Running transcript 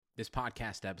This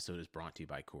podcast episode is brought to you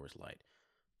by Coors Light.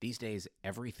 These days,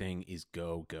 everything is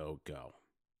go, go, go.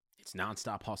 It's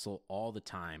nonstop hustle all the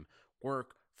time.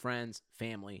 Work, friends,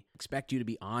 family expect you to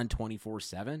be on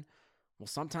 24/7. Well,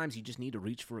 sometimes you just need to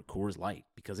reach for a Coors Light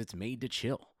because it's made to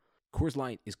chill. Coors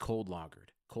Light is cold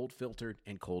lagered, cold filtered,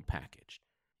 and cold packaged.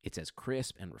 It's as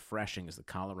crisp and refreshing as the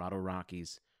Colorado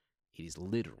Rockies. It is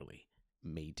literally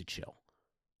made to chill.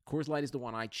 Coors Light is the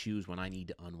one I choose when I need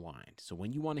to unwind. So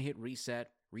when you want to hit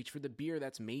reset, reach for the beer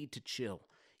that's made to chill.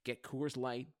 Get Coors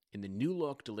Light in the new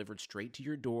look delivered straight to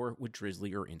your door with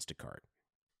Drizzly or Instacart.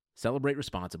 Celebrate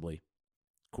responsibly.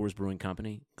 Coors Brewing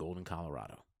Company, Golden,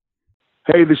 Colorado.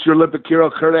 Hey, this is your Olympic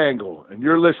hero, Kurt Angle, and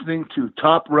you're listening to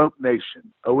Top Rope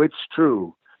Nation. Oh, it's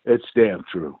true. It's damn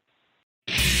true.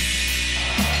 Ladies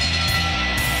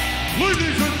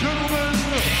and gentlemen,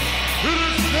 it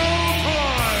is now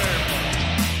time!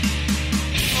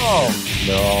 Oh,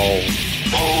 no.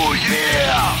 Oh,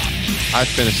 yeah! I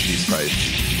finished these fights.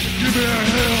 Give me a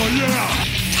hell yeah!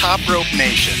 Top Rope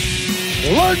Nation.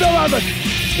 Learn to love it.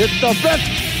 It's the best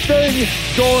thing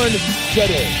going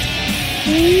today.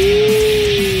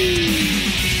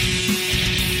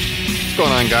 What's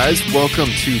going on, guys? Welcome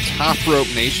to Top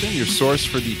Rope Nation, your source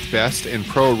for the best in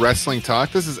pro wrestling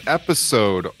talk. This is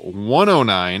episode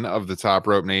 109 of the Top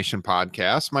Rope Nation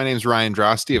podcast. My name is Ryan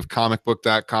Drosty of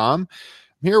comicbook.com.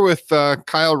 I'm here with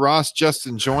Kyle Ross,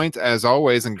 Justin Joint, as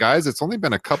always. And guys, it's only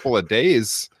been a couple of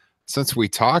days since we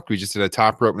talked. We just did a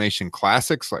Top Rope Nation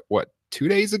Classics, 2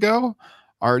 days ago?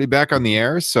 Already back on the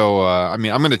air. So, I'm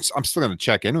still going to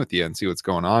check in with you and see what's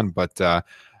going on. But,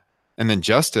 and then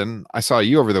Justin, I saw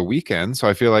you over the weekend. So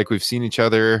I feel like we've seen each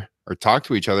other or talked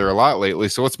to each other a lot lately.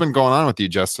 So what's been going on with you,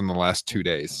 Justin, the last 2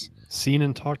 days? Seen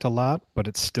and talked a lot, but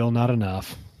it's still not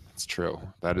enough. That's true.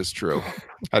 That is true.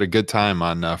 Had a good time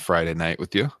on Friday night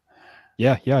with you.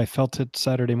 Yeah. I felt it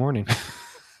Saturday morning.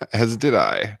 As did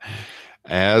I.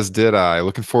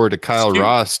 Looking forward to Kyle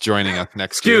Ross joining us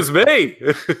next Excuse me.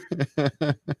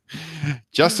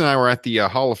 Justin and I were at the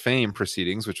Hall of Fame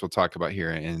proceedings, which we'll talk about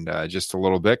here in just a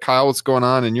little bit. Kyle, what's going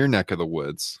on in your neck of the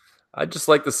woods? I'd just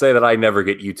like to say that I never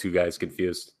get you two guys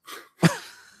confused.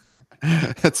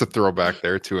 That's a throwback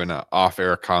there to an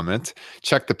off-air comment.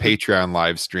 Check the Patreon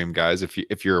live stream, guys.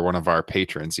 If you're one of our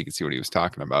patrons, you can see what he was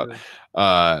talking about.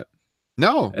 I'll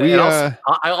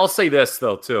say this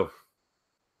though too.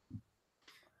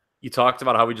 You talked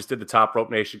about how we just did the Top Rope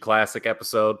Nation Classic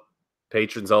episode,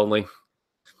 patrons only.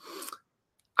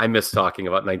 I miss talking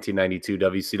about 1992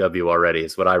 WCW already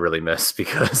is what I really miss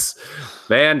because,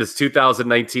 man, this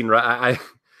 2019. I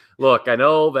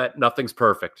know that nothing's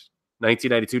perfect.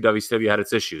 1992 WCW had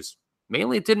its issues.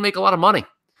 Mainly, it didn't make a lot of money,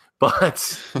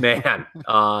 but man,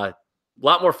 a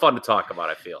lot more fun to talk about.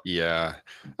 I feel. Yeah,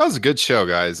 that was a good show,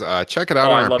 guys. Check it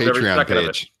out on our Patreon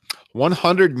page.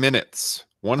 100 minutes.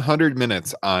 100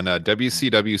 minutes on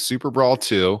WCW Super Brawl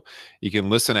 2. You can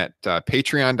listen at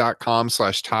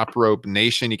patreon.com/Top Rope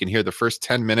Nation. You can hear the first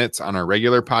 10 minutes on our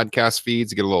regular podcast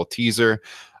feeds. You get a little teaser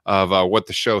of what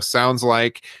the show sounds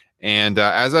like. And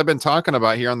as I've been talking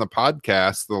about here on the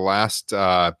podcast the last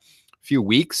few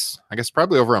weeks, I guess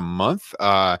probably over a month,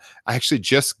 I actually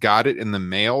just got it in the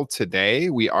mail today.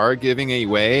 We are giving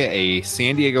away a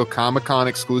San Diego Comic-Con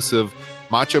exclusive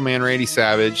Macho Man Randy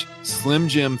Savage Slim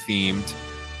Jim themed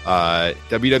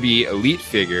WWE Elite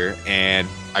figure, and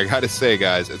I gotta say,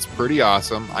 guys, it's pretty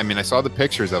awesome. I mean, I saw the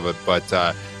pictures of it,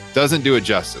 but doesn't do it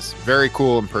justice. Very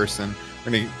cool in person.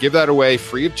 We're gonna give that away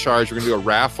free of charge. We're gonna do a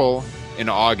raffle in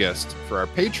August for our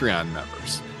Patreon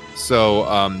members. So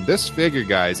this figure,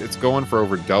 guys, it's going for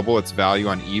over double its value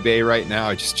on eBay right now.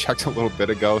 I just checked a little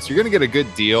bit ago, so you're gonna get a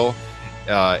good deal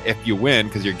if you win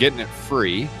because you're getting it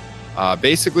free.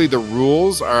 Basically, the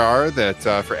rules are that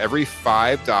for every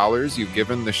 $5 you've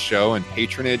given the show in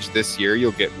patronage this year,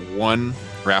 you'll get one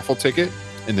raffle ticket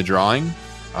in the drawing.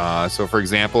 So, for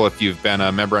example, if you've been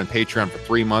a member on Patreon for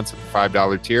 3 months at the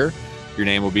 $5 tier, your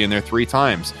name will be in there 3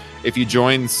 times. If you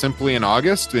join simply in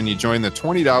August, then you join the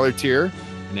 $20 tier,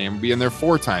 your name will be in there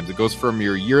 4 times. It goes from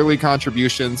your yearly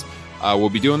contributions. We'll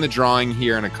be doing the drawing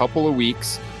here in a couple of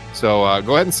weeks. So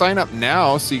go ahead and sign up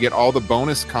now so you get all the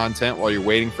bonus content while you're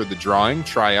waiting for the drawing.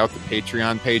 Try out the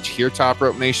Patreon page here, Top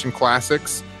Rope Nation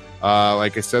Classics.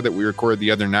 Like I said, that we recorded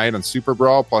the other night on Super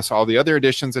Brawl, plus all the other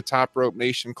editions of Top Rope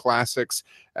Nation Classics,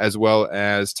 as well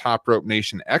as Top Rope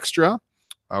Nation Extra,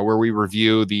 where we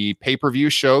review the pay-per-view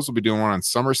shows. We'll be doing one on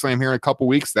SummerSlam here in a couple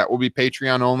weeks. That will be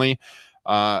Patreon only.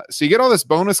 So you get all this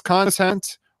bonus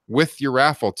content with your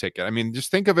raffle ticket. I mean, just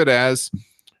think of it as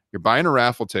you're buying a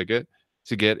raffle ticket.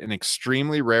 to get an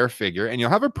extremely rare figure, and you'll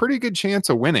have a pretty good chance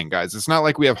of winning, guys. It's not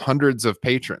like we have hundreds of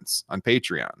patrons on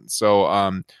Patreon.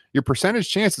 So your percentage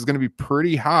chance is going to be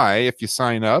pretty high if you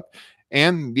sign up.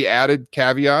 And the added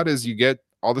caveat is you get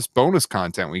all this bonus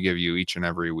content we give you each and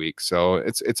every week. So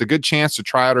it's a good chance to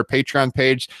try out our Patreon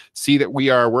page, see that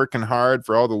we are working hard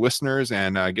for all the listeners,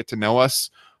 and get to know us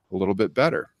a little bit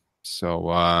better. So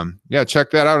yeah,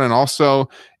 check that out. And also,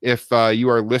 if you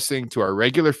are listening to our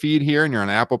regular feed here and you're on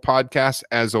Apple Podcasts,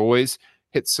 as always,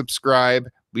 hit subscribe,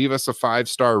 leave us a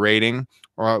 5-star rating,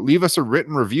 or leave us a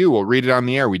written review. We'll read it on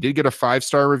the air. We did get a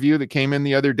 5-star review that came in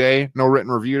the other day. No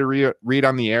written review to read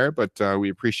on the air, but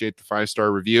we appreciate the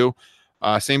 5-star review.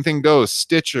 Same thing goes,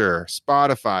 Stitcher,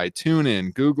 Spotify,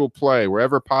 TuneIn, Google Play,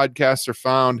 wherever podcasts are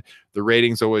found. The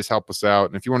ratings always help us out.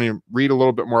 And if you want to read a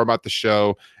little bit more about the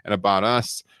show and about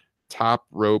us,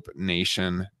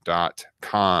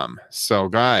 topropenation.com. So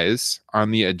guys,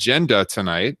 on the agenda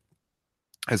tonight,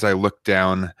 as I look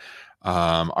down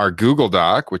our Google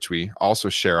Doc, which we also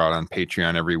share out on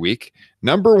Patreon every week,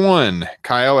 number 1,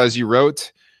 Kyle, as you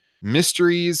wrote,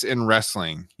 mysteries in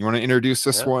wrestling. You want to introduce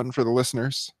this one for the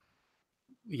listeners?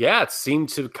 Yeah, it seemed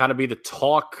to kind of be the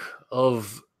talk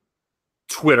of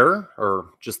Twitter, or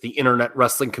just the internet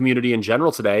wrestling community in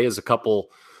general today, is a couple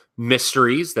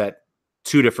mysteries that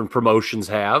 2 different promotions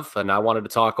have, and I wanted to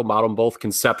talk about them both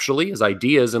conceptually as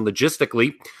ideas and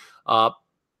logistically, kind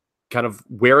of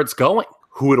where it's going,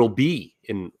 who it'll be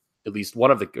in at least one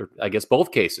of the, or I guess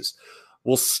both cases.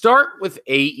 We'll start with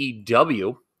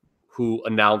AEW, who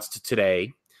announced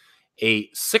today a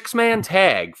 6-man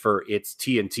tag for its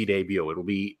TNT debut. It'll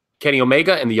be Kenny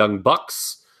Omega and the Young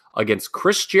Bucks against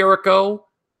Chris Jericho,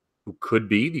 who could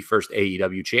be the first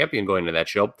AEW champion going to that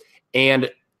show, and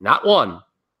not one,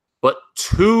 but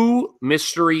 2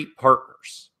 mystery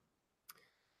partners.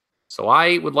 So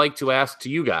I would like to ask to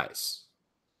you guys,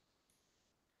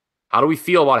 how do we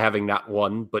feel about having not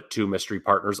 1, but 2 mystery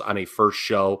partners on a first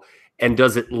show? And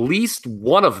does at least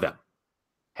one of them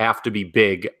have to be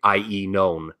big, i.e.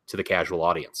 known to the casual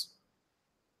audience?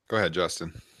 Go ahead,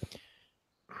 Justin.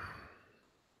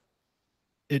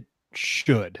 It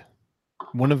should.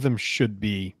 One of them should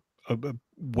be a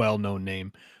well-known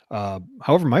name.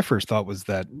 However, my first thought was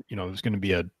that, it was going to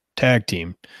be a tag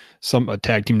team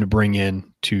to bring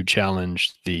in to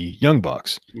challenge the Young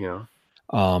Bucks. Yeah.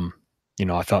 I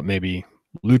thought maybe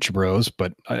Lucha Bros,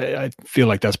 but I feel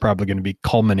like that's probably going to be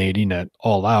culminating at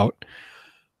All Out.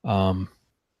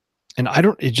 And I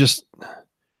don't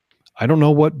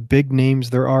know what big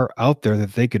names there are out there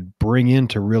that they could bring in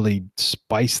to really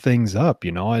spice things up.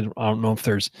 I don't know if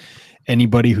there's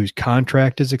anybody whose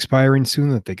contract is expiring soon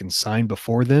that they can sign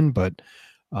before then, but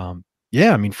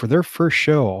for their first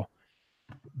show,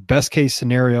 best case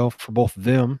scenario for both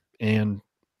them and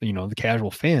the casual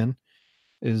fan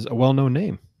is a well-known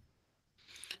name.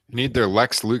 You need their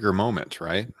Lex Luger moment,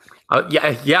 right?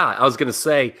 Yeah. I was going to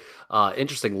say,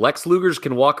 interesting. Lex Lugers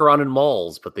can walk around in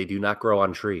malls, but they do not grow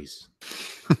on trees.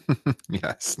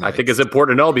 Yes. Nice. I think it's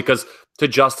important to know, because to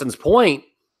Justin's point,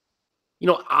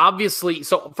 obviously,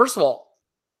 so first of all,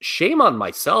 shame on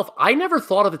myself. I never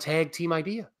thought of the tag team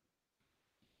idea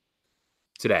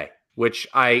today, which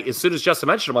as soon as Justin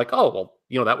mentioned, I'm like, oh,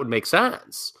 well, that would make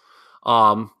sense.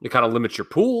 You kind of limit your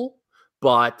pool,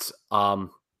 but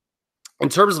in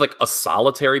terms of like a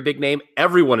solitary big name,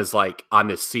 everyone is like on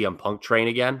this CM Punk train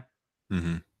again.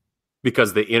 Mm-hmm.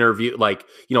 Because the interview,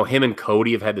 him and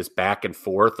Cody have had this back and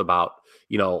forth about,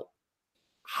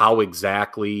 how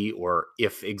exactly, or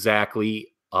if exactly,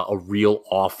 a real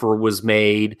offer was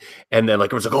made. And then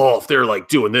it was like, oh, if they're like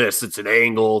doing this, it's an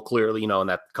angle, clearly, and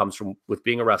that comes from with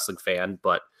being a wrestling fan.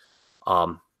 But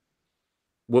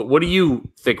what do you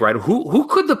think, Ryan? Who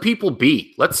could the people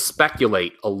be? Let's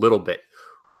speculate a little bit.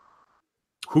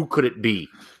 Who could it be?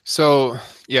 So,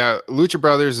 yeah, Lucha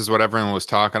Brothers is what everyone was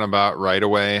talking about right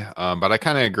away. But I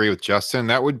kind of agree with Justin.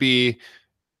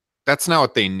 That's not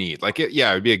what they need.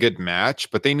 It would be a good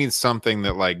match, but they need something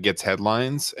that gets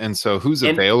headlines. And so who's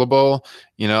available?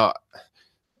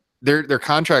 Their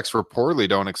contracts reportedly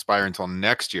don't expire until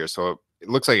next year. So it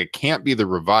looks like it can't be the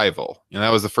Revival. That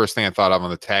was the first thing I thought of on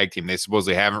the tag team. They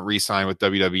supposedly haven't re-signed with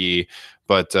WWE,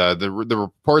 but the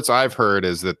reports I've heard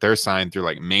is that they're signed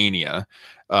through Mania.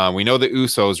 We know the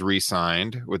Usos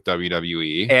re-signed with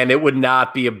WWE. And it would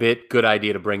not be a bit good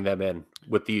idea to bring them in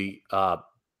with the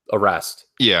arrest.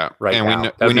 Yeah. Right. And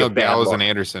now. we know Gallows and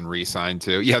Anderson re-signed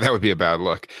too. Yeah, that would be a bad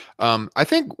look. I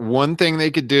think one thing they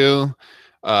could do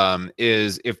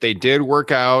is if they did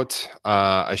work out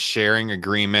a sharing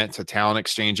agreement, a talent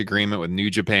exchange agreement with New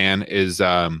Japan, is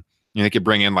they could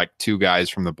bring in 2 guys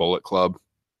from the Bullet Club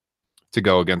to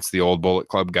go against the old Bullet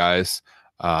Club guys.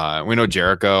 We know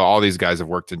Jericho. All these guys have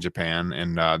worked in Japan,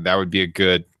 and that would be a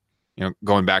good,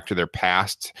 going back to their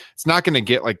past. It's not going to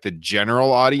get like the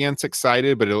general audience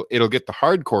excited, but it'll get the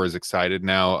hardcores excited.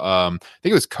 Now, I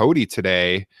think it was Cody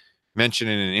today mentioned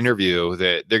in an interview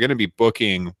that they're going to be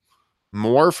booking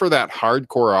more for that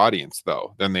hardcore audience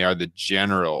though than they are the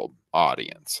general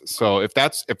audience. So if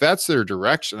that's their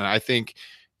direction, I think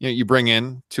you bring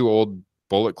in 2 old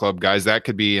Bullet Club guys, that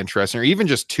could be interesting, or even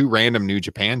just 2 random New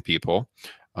Japan people.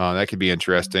 That could be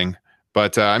interesting.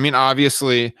 But I mean,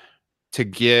 obviously, to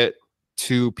get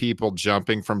 2 people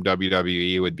jumping from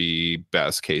WWE would be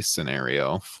best case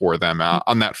scenario for them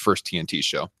on that first TNT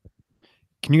show.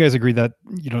 Can you guys agree that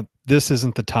this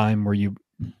isn't the time where you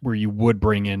would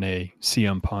bring in a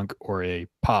CM Punk or a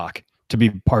Pac to be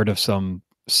part of some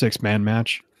 6-man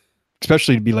match,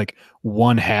 especially to be like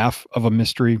one half of a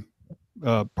mystery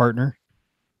partner?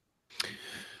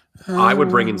 I would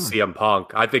bring in CM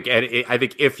Punk. I think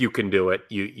if you can do it,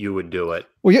 you would do it.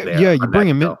 Well, yeah, you bring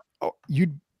him in. Oh,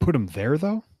 you'd put him there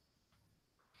though,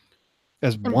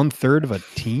 as 1/3 of a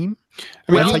team.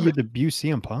 I mean, that's how you debut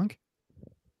CM Punk.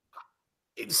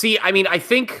 See, I mean, I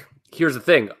think here's the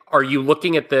thing: are you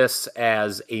looking at this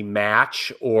as a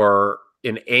match or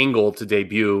an angle to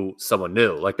debut someone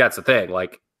new? Like that's the thing.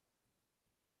 Like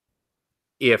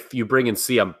if you bring in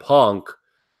CM Punk,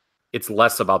 it's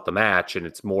less about the match and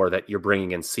it's more that you're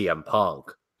bringing in CM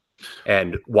Punk.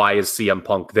 And why is CM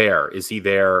Punk there? Is he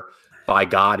there by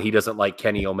God? He doesn't like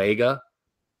Kenny Omega.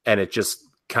 And it just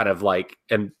kind of like,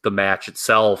 and the match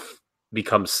itself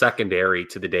becomes secondary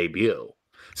to the debut.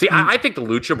 See, I think the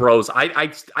Lucha Bros,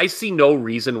 I see no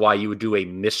reason why you would do a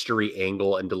mystery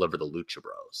angle and deliver the Lucha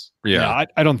Bros. Yeah,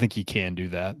 I don't think you can do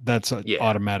that. That's an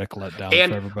automatic letdown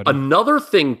for everybody. Another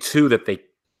thing, too, that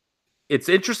it's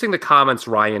interesting the comments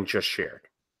Ryan just shared.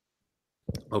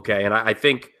 Okay, and I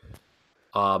think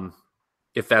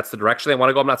if that's the direction they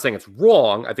want to go, I'm not saying it's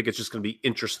wrong. I think it's just going to be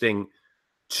interesting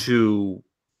to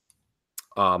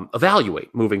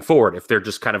evaluate moving forward. If they're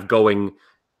just kind of going,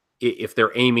 if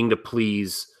they're aiming to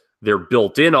please their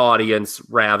built-in audience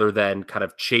rather than kind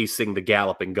of chasing the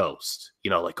galloping ghost.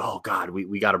 Like, oh, God,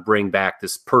 we got to bring back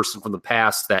this person from the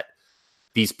past that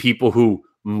these people who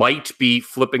might be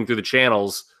flipping through the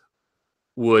channels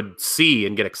would see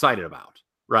and get excited about,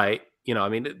 right? I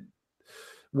mean,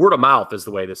 word of mouth is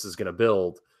the way this is going to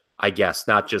build, I guess,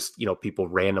 not just, people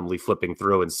randomly flipping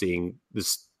through and seeing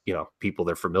this, people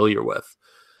they're familiar with.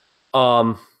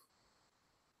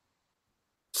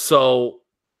 So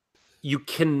you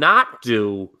cannot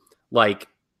do like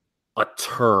a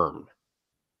turn.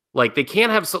 Like they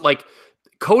can't have like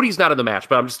Cody's not in the match,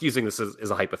 but I'm just using this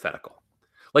as a hypothetical.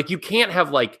 Like you can't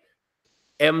have like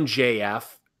MJF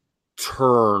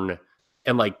turn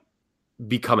and like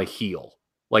become a heel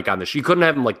like on this. You couldn't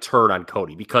have him like turn on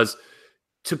Cody because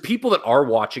to people that are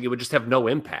watching, it would just have no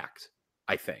impact,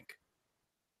 I think.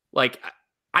 Like,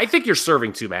 I think you're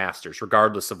serving 2 masters,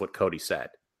 regardless of what Cody said.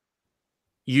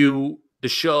 The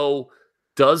show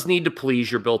does need to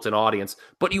please your built-in audience,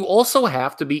 but you also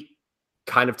have to be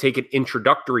kind of take an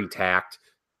introductory tact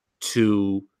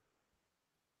to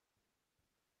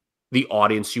the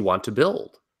audience you want to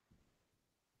build.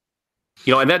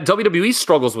 And that WWE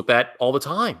struggles with that all the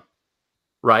time,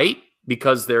 right?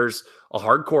 Because there's a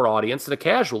hardcore audience and a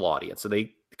casual audience, and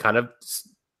they kind of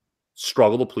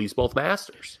struggle to please both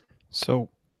masters. So,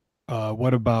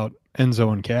 what about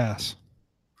Enzo and Cass?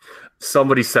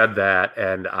 Somebody said that,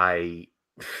 and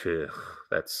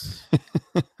that's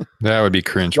that would be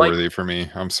cringeworthy for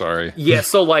me. I'm sorry. Yeah.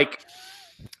 So, like,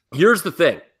 here's the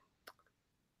thing: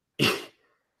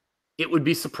 it would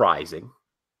be surprising.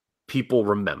 People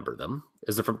remember them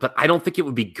as different, but I don't think it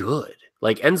would be good.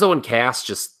 Like Enzo and Cass,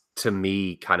 just to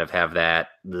me, kind of have that.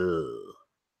 To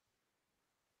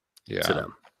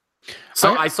them.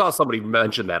 So I saw somebody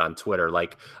mention that on Twitter.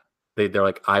 Like they're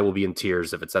like, I will be in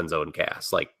tears if it's Enzo and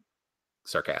Cass, like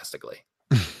sarcastically.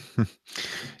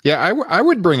 Yeah, I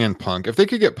would bring in Punk. If they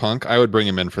could get Punk, I would bring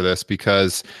him in for this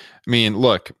because, I mean,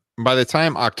 look, by the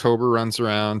time October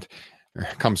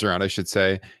comes around, I should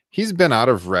say, he's been out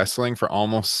of wrestling for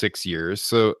almost 6 years.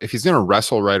 So if he's going to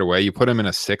wrestle right away, you put him in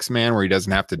a 6-man where he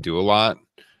doesn't have to do a lot.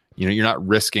 You're not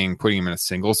risking putting him in a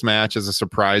singles match as a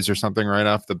surprise or something right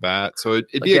off the bat. So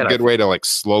it'd be a good way to like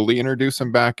slowly introduce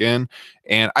him back in.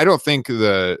 And I don't think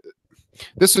it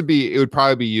would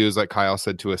probably be used, like Kyle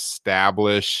said, to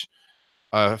establish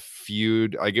a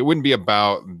feud. Like it wouldn't be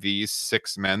about these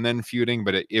 6 men then feuding,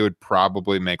 but it would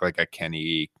probably make like a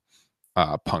Kenny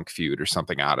Punk feud or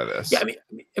something out of this. Yeah, I mean,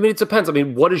 it depends. I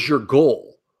mean, what is your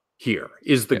goal here?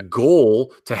 Is the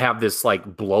goal to have this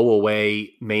like blow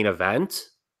away main event?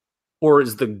 or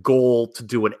is the goal to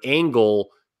do an angle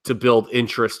to build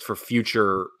interest for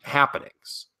future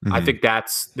happenings? Mm-hmm. I think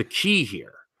that's the key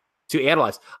here to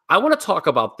analyze. I want to talk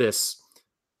about this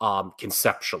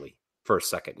conceptually for a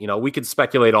second. We can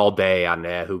speculate all day on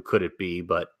who could it be,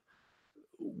 but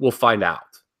we'll find out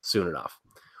soon enough.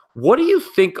 What do you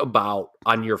think about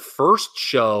on your first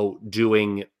show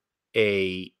doing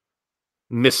a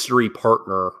mystery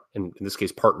partner, in this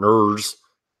case partners,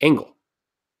 angle?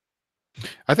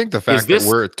 I think the fact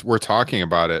that we're talking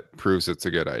about it proves it's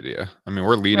a good idea. I mean,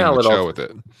 we're leading the show with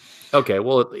it. Okay,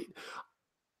 well,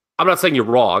 I'm not saying you're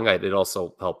wrong. It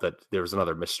also helped that there was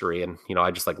another mystery, and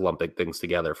I just like lumping things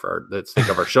together for the sake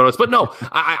of our show notes. But no,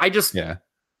 I just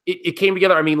it came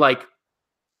together. I mean, like,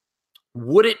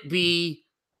 would it be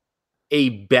a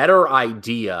better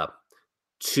idea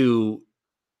to,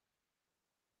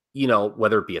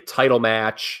 whether it be a title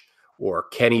match or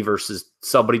Kenny versus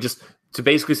somebody, just to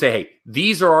basically say, hey,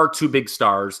 these are our two big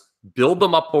stars, build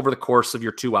them up over the course of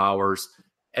your 2 hours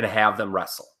and have them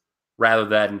wrestle, rather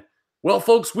than, well,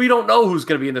 folks, we don't know who's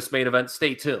going to be in this main event,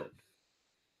 stay tuned?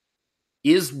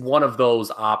 Is one of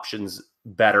those options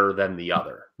better than the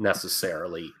other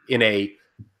necessarily in a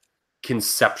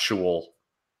conceptual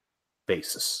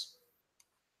basis?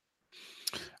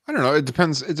 I don't know. It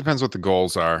depends. It depends what the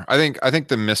goals are. I think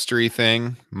the mystery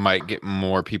thing might get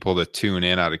more people to tune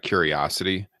in out of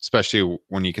curiosity, especially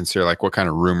when you consider like what kind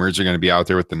of rumors are going to be out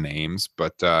there with the names.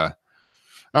 But I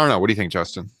don't know. What do you think,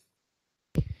 Justin?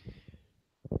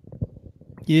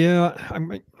 Yeah, I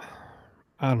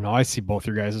don't know. I see both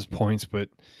your guys' points, but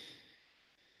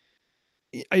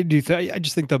I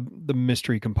just think the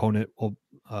mystery component will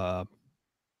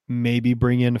maybe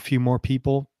bring in a few more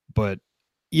people, but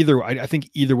I think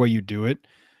either way you do it,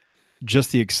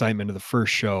 just the excitement of the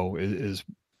first show is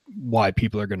why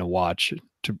people are going to watch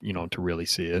to really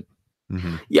see it.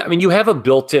 Mm-hmm. Yeah, I mean, you have a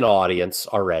built-in audience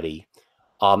already.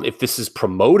 If this is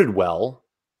promoted well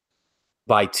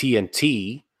by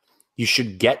TNT, you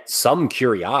should get some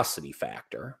curiosity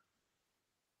factor.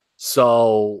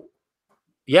 So,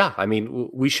 yeah, I mean,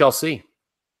 we shall see.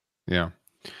 Yeah.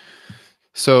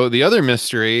 So the other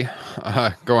mystery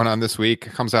going on this week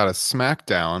comes out of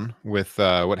SmackDown with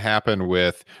what happened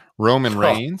with Roman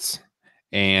Reigns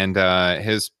and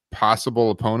his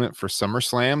possible opponent for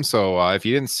SummerSlam. So if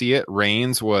you didn't see it,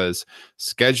 Reigns was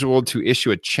scheduled to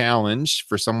issue a challenge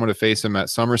for someone to face him at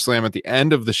SummerSlam at the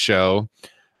end of the show.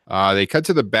 They cut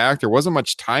to the back. There wasn't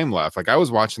much time left. Like, I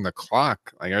was watching the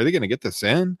clock. Like, are they going to get this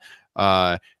in?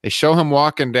 They show him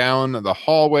walking down the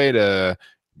hallway to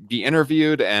be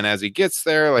interviewed, and as he gets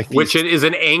there, which is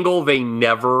an angle they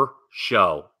never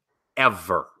show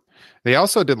ever. They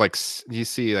also did you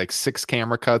see 6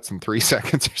 camera cuts in 3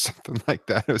 seconds or something like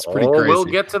that. It was pretty crazy. We'll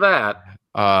get to that.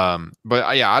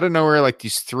 But yeah, out of nowhere, like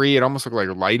these 3, it almost looked like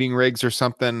lighting rigs or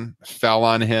something fell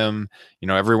on him.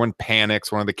 Everyone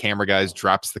panics. One of the camera guys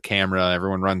drops the camera.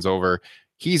 Everyone runs over.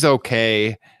 He's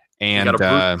okay. And you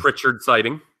got a Bruce Pritchard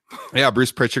sighting. Yeah,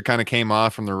 Bruce Pritchard kind of came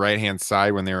off from the right-hand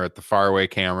side when they were at the faraway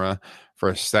camera for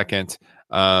a second.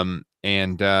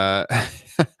 And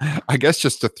I guess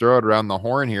just to throw it around the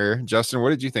horn here, Justin,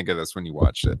 what did you think of this when you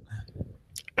watched it?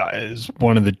 It's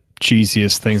one of the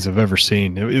cheesiest things I've ever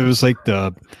seen. It was like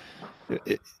I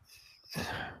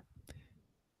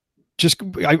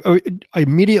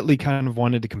immediately kind of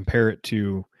wanted to compare it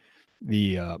to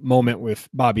the moment with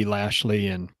Bobby Lashley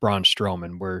and Braun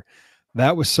Strowman, where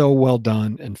that was so well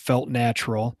done and felt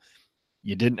natural.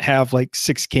 You didn't have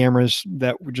 6 cameras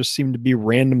that would just seem to be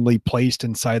randomly placed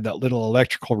inside that little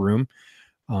electrical room.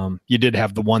 You did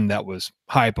have the one that was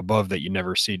high up above that you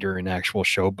never see during an actual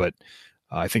show, but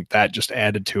I think that just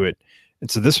added to it. And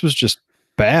so this was just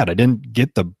bad. I didn't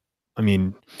get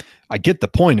I get the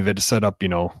point of it to set up,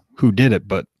 who did it,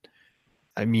 but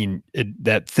I mean,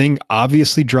 that thing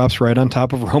obviously drops right on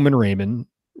top of Roman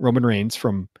Reigns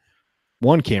from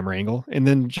one camera angle, and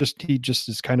then he just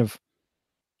is kind of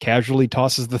casually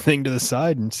tosses the thing to the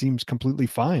side and seems completely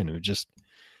fine. It was just,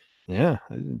 yeah,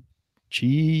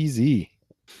 cheesy.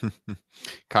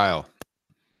 Kyle.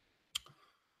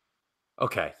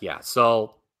 Okay, yeah.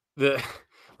 So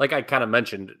like I kind of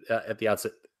mentioned at the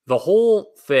outset, the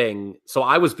whole thing. So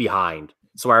I was behind,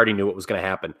 so I already knew what was going to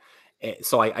happen.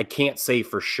 So I can't say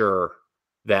for sure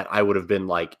that I would have been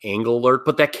angle alert,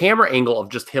 but that camera angle of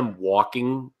just him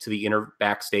walking to the inner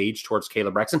backstage towards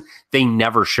Caleb Braxton, they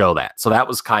never show that. So that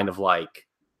was kind of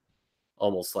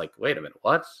almost wait a minute,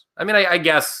 what? I mean, I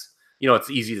guess, it's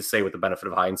easy to say with the benefit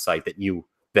of hindsight that you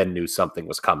then knew something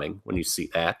was coming when you see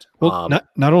that. Well,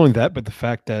 not only that, but the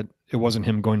fact that it wasn't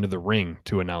him going to the ring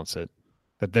to announce it.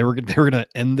 that they were going to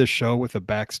end the show with a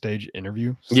backstage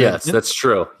interview? Yes, that's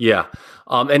true. Yeah.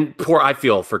 And I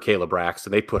feel for Kayla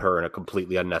Braxton, they put her in a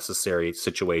completely unnecessary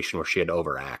situation where she had to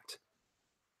overact.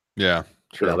 Yeah.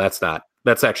 True.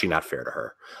 That's actually not fair to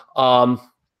her.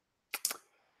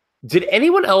 Did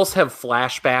anyone else have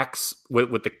flashbacks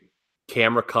with the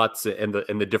camera cuts and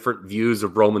the different views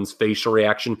of Roman's facial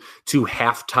reaction to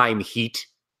halftime heat?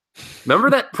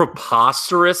 Remember that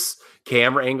preposterous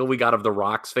camera angle we got of The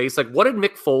Rock's face? Like, what did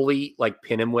Mick Foley like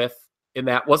pin him with in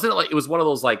that? Wasn't it like it was one of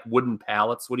those like wooden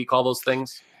pallets? What do you call those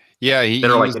things? Yeah, that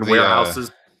are like in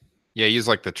warehouses. Yeah, he used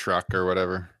like the truck or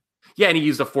whatever. Yeah, and he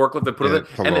used a forklift to put it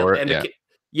in.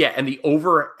 And the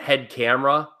overhead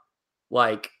camera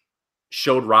like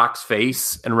showed Rock's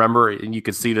face. And remember, and you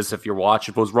can see this if you're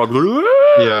watching, it was Rock.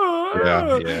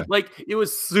 Yeah. Like, it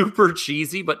was super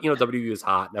cheesy, but WWE was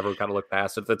hot. Never kind of looked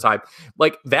past it at the time.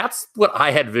 Like, that's what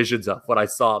I had visions of when I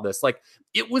saw this. Like,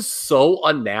 it was so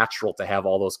unnatural to have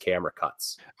all those camera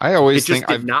cuts. I always think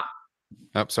did not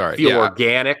feel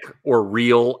organic or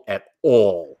real at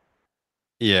all.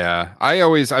 Yeah,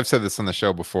 I've said this on the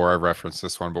show before. I've referenced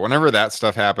this one, but whenever that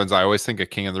stuff happens, I always think of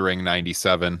King of the Ring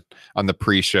 97 on the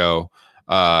pre-show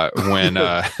when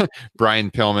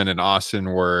Brian Pillman and Austin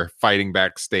were fighting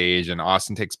backstage, and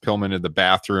Austin takes Pillman to the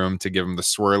bathroom to give him the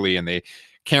swirly, and the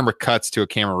camera cuts to a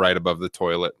camera right above the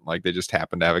toilet. Like they just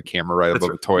happened to have a camera right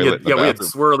above the toilet. Yeah, we had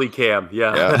swirly cam.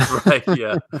 Yeah, that's right.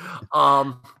 Yeah.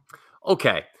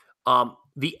 Okay.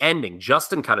 The ending.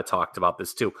 Justin kind of talked about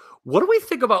this too. What do we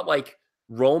think about like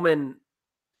Roman?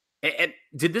 And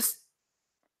did this?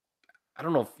 I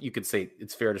don't know if you could say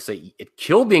it's fair to say it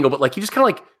killed Bingo, but like he just kind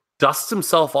of like dusts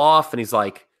himself off and he's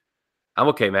like, "I'm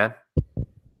okay, man."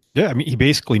 Yeah, I mean, he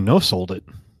basically no-sold it.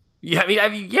 Yeah, I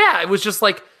mean, yeah, it was just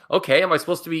like, okay, am I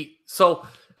supposed to be? So,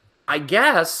 I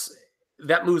guess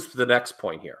that moves to the next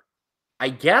point here. I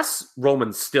guess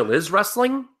Roman still is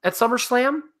wrestling at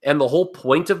SummerSlam, and the whole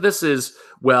point of this is,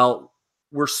 well,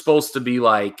 we're supposed to be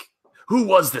like, who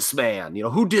was this man? You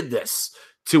know, who did this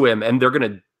to him? And they're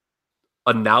going to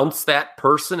announce that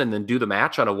person and then do the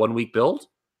match on a 1-week build?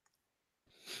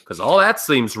 Because all that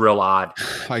seems real odd.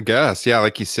 I guess. Yeah,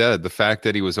 like you said, the fact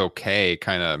that he was okay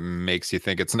kind of makes you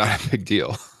think it's not a big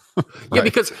deal. Right? Yeah,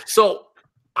 because, so,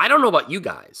 I don't know about you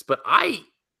guys, but I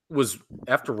was,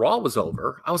 after Raw was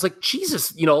over, I was like,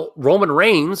 Jesus, you know, Roman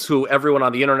Reigns, who everyone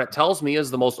on the internet tells me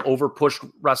is the most overpushed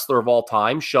wrestler of all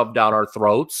time, shoved down our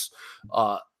throats.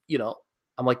 You know,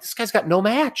 I'm like, this guy's got no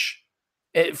match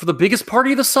for the biggest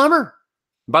party of the summer.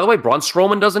 By the way, Braun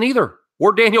Strowman doesn't either,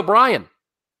 or Daniel Bryan.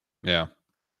 Yeah.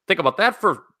 Think about that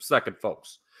for a second,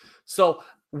 folks. So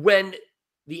when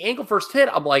the angle first hit,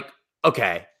 I'm like,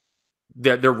 okay,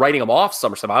 they're writing him off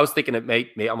SummerSlam. I was thinking I'm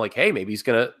like, hey, maybe he's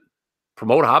going to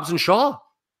promote Hobbs and Shaw,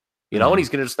 you know, and he's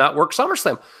going to just not work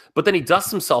SummerSlam. But then he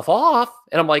dusts himself off,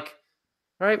 and I'm like,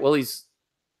 all right, well, he's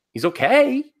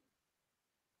okay.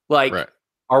 Like, right.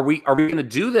 Are we going to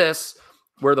do this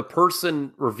where the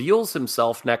person reveals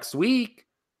himself next week?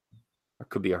 It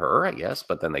could be a her, I guess,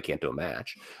 but then they can't do a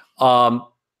match. And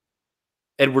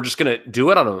we're just going to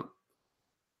do it on a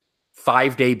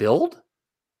 5-day build?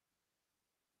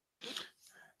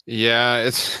 Yeah,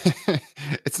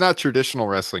 it's not traditional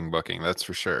wrestling booking, that's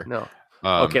for sure. No.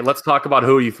 Okay, let's talk about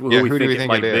who we think it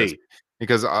might be.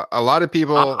 Because a lot of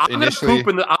people I'm going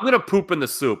to poop in the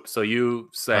soup. So you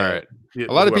say. All right.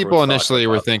 A lot of people initially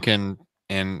were thinking,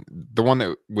 and the one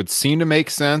that would seem to make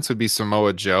sense would be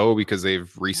Samoa Joe, because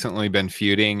they've recently been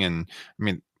feuding, and I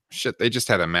mean, shit, they just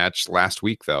had a match last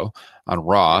week though on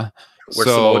Raw, where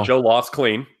Samoa Joe lost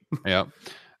clean. Yeah.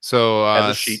 So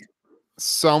as a sheet.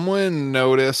 Someone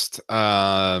noticed,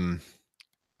 I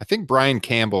think Brian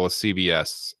Campbell of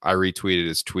CBS, I retweeted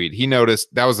his tweet. He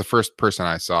noticed, that was the first person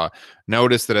I saw,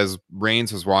 noticed that as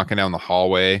Reigns was walking down the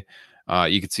hallway,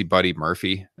 you could see Buddy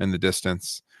Murphy in the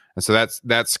distance. And so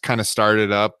that's kind of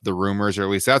started up the rumors, or at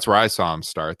least that's where I saw him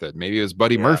start, that maybe it was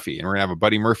Buddy Murphy, and we're gonna have a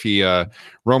Buddy Murphy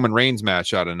Roman Reigns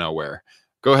match out of nowhere.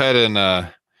 Go ahead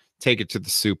and take it to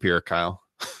the soup here, Kyle.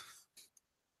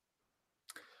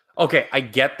 Okay, I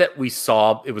get that we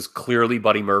saw it was clearly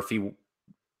Buddy Murphy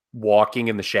walking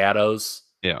in the shadows.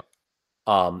 Yeah.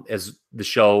 As the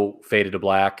show faded to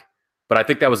black. But I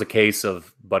think that was a case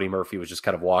of Buddy Murphy was just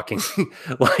kind of walking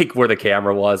like where the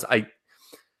camera was.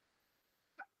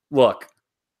 Look,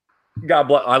 God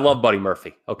bless, I love Buddy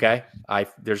Murphy. Okay.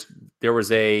 There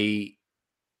was a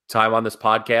time on this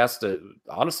podcast,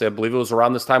 honestly, I believe it was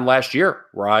around this time last year,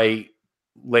 where I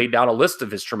laid down a list of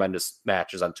his tremendous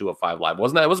matches on 205 Live.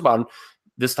 Wasn't that? It was about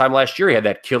this time last year. He had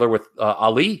that killer with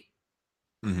Ali,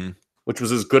 which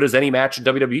was as good as any match in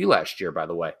WWE last year, by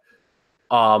the way.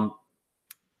 I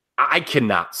I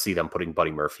cannot see them putting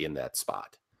Buddy Murphy in that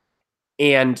spot.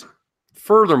 And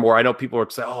furthermore, I know people are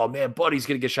saying, oh man, Buddy's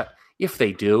going to get shot. If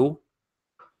they do,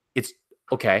 it's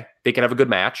okay. They can have a good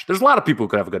match. There's a lot of people who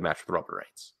could have a good match with Roman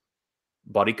Reigns.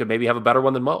 Buddy could maybe have a better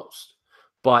one than most.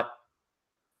 But,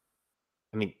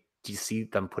 I mean, do you see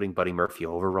them putting Buddy Murphy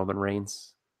over Roman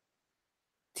Reigns?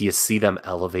 Do you see them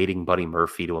elevating Buddy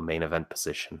Murphy to a main event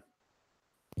position?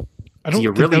 Do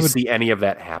you really see any of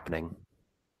that happening?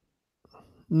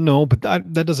 No, but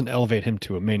that doesn't elevate him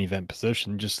to a main event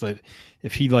position. Just like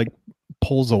if he like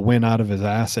pulls a win out of his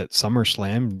ass at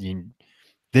SummerSlam,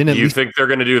 then at least think they're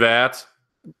going to do that?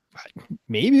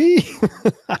 Maybe.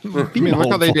 I mean, look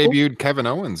how they debuted Kevin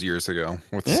Owens years ago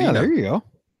with Cena. There you go.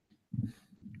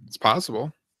 It's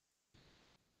possible.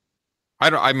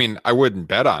 I mean, I wouldn't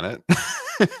bet on it.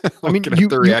 I mean,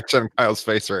 the reaction on Kyle's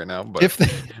face right now. But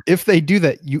if they do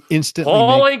that, you instantly.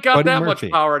 Paul ain't got that much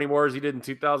power anymore as he did in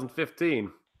 2015.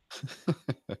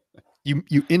 You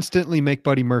instantly make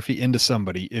Buddy Murphy into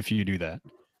somebody if you do that.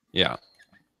 Yeah.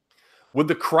 Would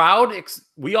the crowd?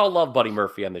 We all love Buddy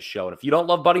Murphy on this show, and if you don't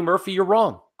love Buddy Murphy, you're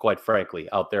wrong. Quite frankly,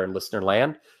 out there in listener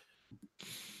land.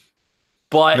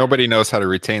 But nobody knows how to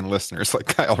retain listeners like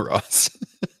Kyle Ross.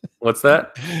 What's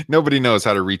that? Nobody knows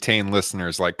how to retain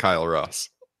listeners like Kyle Ross.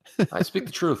 I speak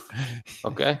the truth.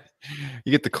 Okay.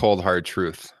 You get the cold, hard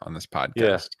truth on this podcast.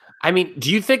 Yeah. I mean,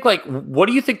 do you think what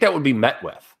do you think that would be met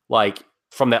with? Like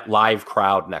from that live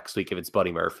crowd next week if it's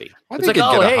Buddy Murphy? It's like,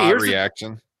 oh, hey, here's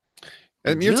reaction.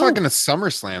 And you're talking to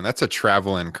SummerSlam. That's a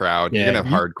traveling crowd. Yeah, you're going to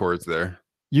have hardcores there.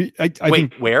 I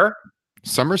think where?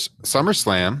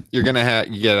 SummerSlam. You're going to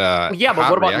get a but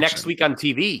what about next week on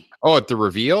TV? Oh, at the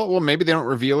reveal? Well, maybe they don't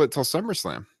reveal it till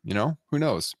SummerSlam. Who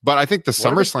knows? But I think the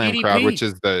SummerSlam crowd, which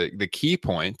is the key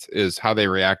point, is how they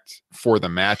react for the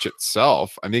match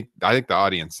itself. I think the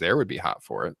audience there would be hot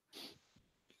for it.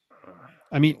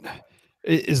 I mean,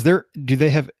 do they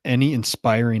have any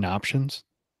inspiring options?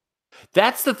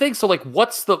 That's the thing. So how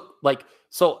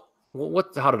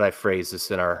did I phrase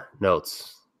this in our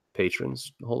notes?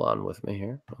 Patrons, hold on with me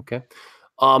here. Okay.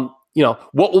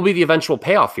 What will be the eventual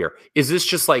payoff here? Is this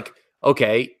just like,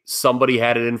 okay, somebody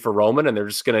had it in for Roman and they're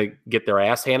just going to get their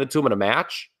ass handed to him in a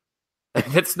match?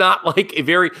 It's not like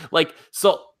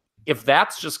so if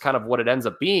that's just kind of what it ends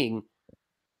up being,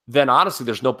 then honestly,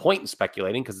 there's no point in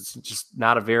speculating because it's just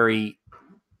not a very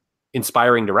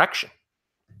inspiring direction.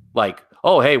 Like,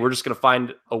 oh, hey, we're just going to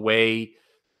find a way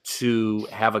to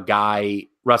have a guy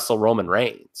wrestle Roman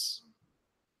Reigns.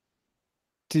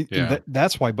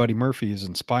 That's why Buddy Murphy is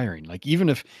inspiring. Like even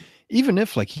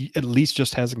if like he at least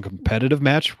just has a competitive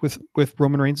match with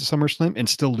Roman Reigns at SummerSlam and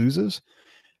still loses,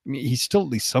 I mean, he's still at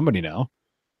least somebody now.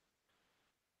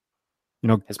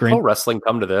 Has pro wrestling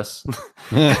come to this?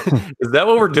 Is that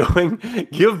what we're doing?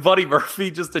 Give Buddy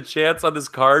Murphy just a chance on this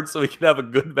card so he can have a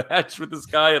good match with this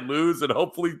guy and lose, and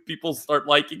hopefully people start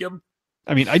liking him.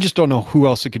 I mean, I just don't know who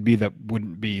else it could be that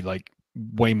wouldn't be like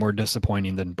way more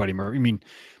disappointing than Buddy Murphy. I mean,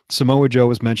 Samoa Joe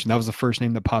was mentioned. That was the first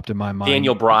name that popped in my mind.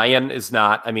 Daniel Bryan is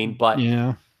not. I mean, but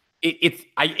yeah,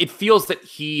 it feels that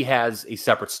he has a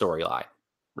separate storyline,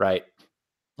 right?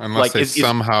 Unless they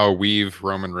somehow weave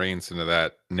Roman Reigns into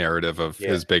that narrative of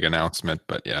his big announcement.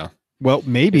 But yeah, well,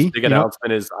 maybe his big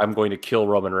announcement is I'm going to kill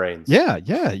Roman Reigns. Yeah.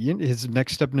 His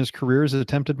next step in his career is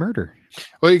attempted murder.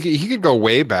 Well, he could go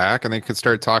way back, and they could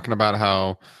start talking about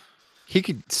how he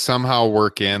could somehow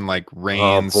work in like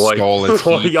Reigns stole his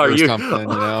heat or something.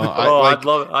 I'd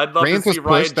love Reigns to see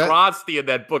Ryan Trosty in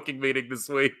that booking meeting this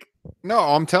week. No,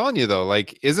 I'm telling you though,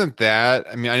 like, isn't that?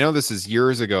 I mean, I know this is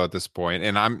years ago at this point,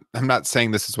 and I'm not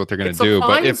saying this is what they're going to do,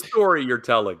 but if story you're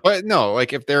telling, but no,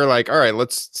 like if they're like, all right,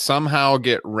 let's somehow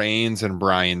get Reigns and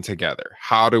Bryan together.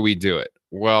 How do we do it?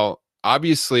 Well,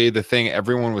 obviously, the thing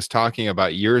everyone was talking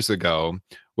about years ago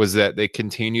was that they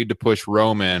continued to push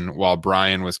Roman while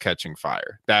Bryan was catching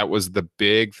fire. That was the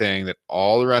big thing that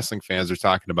all the wrestling fans are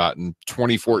talking about in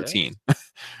 2014,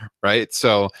 right?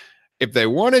 So if they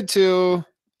wanted to,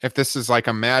 if this is like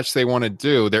a match they want to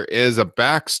do, there is a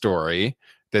backstory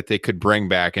that they could bring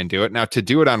back and do it. Now, to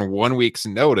do it on 1 week's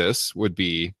notice would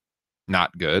be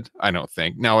not good, I don't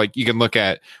think. Now, like you can look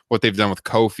at what they've done with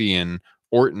Kofi and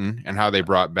Orton and how they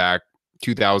brought back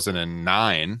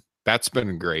 2009. That's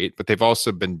been great, but they've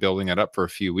also been building it up for a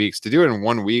few weeks. To do it in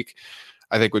 1 week,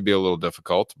 I think would be a little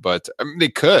difficult, but I mean, they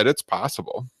could. It's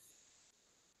possible.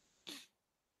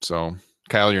 So,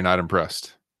 Kyle, you're not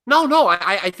impressed? No,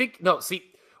 I think no. See,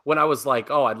 when I was like,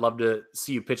 oh, I'd love to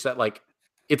see you pitch that. Like,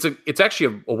 it's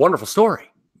actually a wonderful story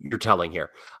you're telling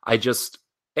here.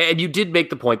 And you did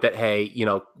make the point that, hey,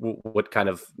 what kind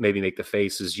of maybe make the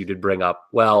faces you did bring up.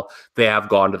 Well, they have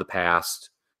gone to the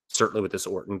past. certainly with this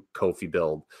Orton Kofi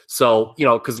build. So,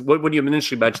 because when you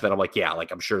initially mentioned that, I'm like, yeah,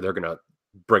 like I'm sure they're going to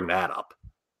bring that up,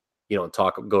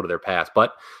 and go to their past.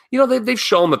 But, they've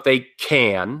shown that they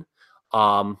can.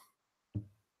 I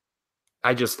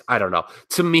don't know.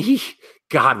 To me,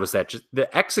 God, was that just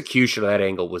the execution of that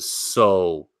angle was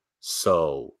so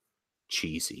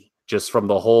cheesy, just from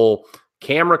the whole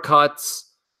camera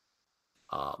cuts,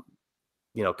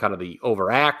 kind of the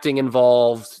overacting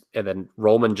involved, and then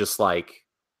Roman just like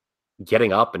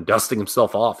getting up and dusting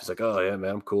himself off. He's like, "Oh yeah,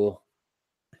 man, I'm cool."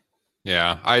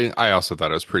 Yeah, I also thought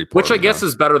it was pretty poor. Which I guess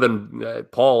is better than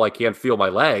Paul. I can't feel my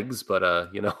legs, but I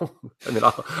mean,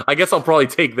 I guess I'll probably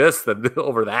take this than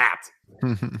over that.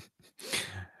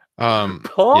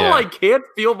 Paul, yeah. I can't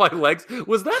feel my legs.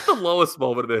 Was that the lowest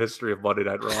moment in the history of Monday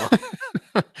Night Raw?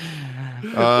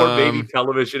 Or maybe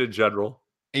television in general?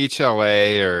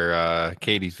 HLA or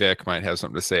Katie Vick might have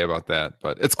something to say about that,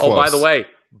 but it's close. Oh, by the way,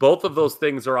 both of those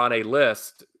things are on a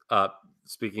list.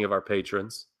 Speaking of our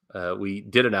patrons, we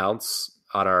did announce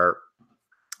on our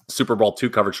Super Bowl II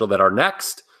coverage show that our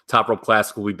next Top Rope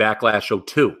Classic will be Backlash Show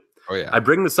 2. Oh, yeah. I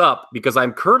bring this up because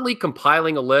I'm currently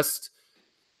compiling a list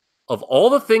of all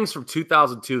the things from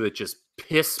 2002 that just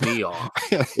piss me off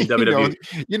in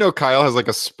WWE. Kyle has like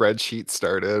a spreadsheet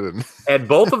started. And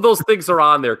both of those things are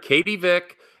on there. Katie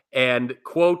Vick and,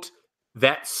 quote,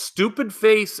 that stupid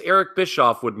face Eric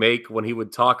Bischoff would make when he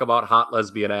would talk about hot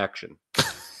lesbian action.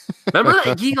 Remember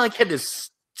that? He had this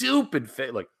stupid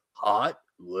face, like hot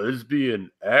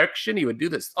lesbian action. He would do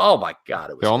this. Oh my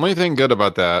God. The only thing good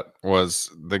about that was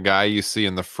the guy you see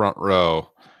in the front row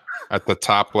at the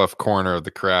top left corner of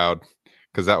the crowd,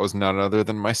 because that was none other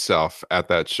than myself at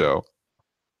that show.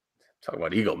 Talking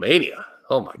about egomania.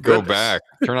 Oh my goodness. Go back.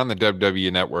 Turn on the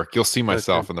WWE Network. You'll see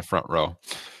myself in the front row.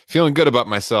 Feeling good about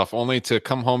myself, only to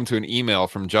come home to an email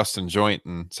from Justin Joint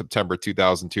in September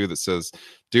 2002 that says,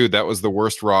 dude, that was the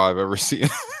worst Raw I've ever seen.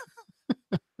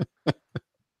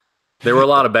 There were a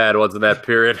lot of bad ones in that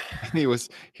period. He was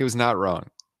not wrong.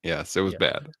 Yes, it was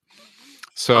bad.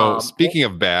 So speaking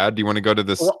of bad, do you want to go to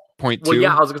this point 2? Well,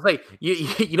 yeah, I was going to say,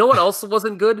 you know what else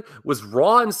wasn't good? Was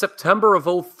Raw in September of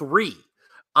 2003.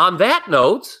 On that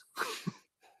note.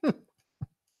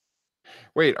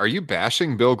 Wait, are you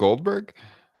bashing Bill Goldberg?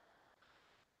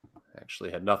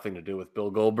 Actually had nothing to do with Bill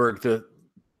Goldberg, the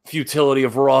futility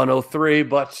of Raw in 2003,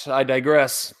 but I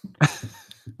digress.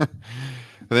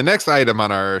 The next item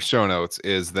on our show notes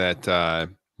is that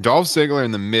Dolph Ziggler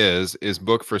and The Miz is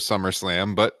booked for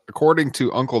SummerSlam, but according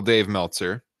to Uncle Dave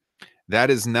Meltzer, that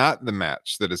is not the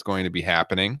match that is going to be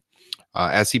happening.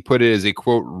 As he put it, as a,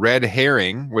 quote, red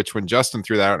herring, which when Justin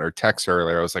threw that out in our text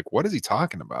earlier, I was like, what is he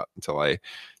talking about? Until I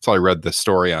read the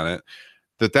story on it.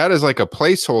 That is like a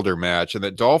placeholder match, and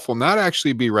that Dolph will not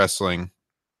actually be wrestling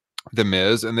The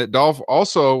Miz, and that Dolph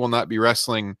also will not be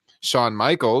wrestling Shawn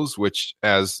Michaels, which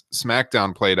as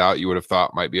SmackDown played out, you would have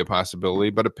thought might be a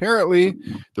possibility. But apparently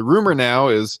the rumor now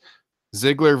is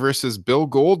Ziggler versus Bill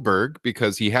Goldberg,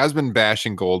 because he has been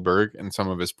bashing Goldberg in some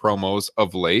of his promos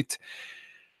of late.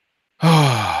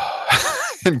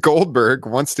 And Goldberg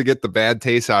wants to get the bad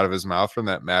taste out of his mouth from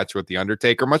that match with The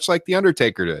Undertaker, much like The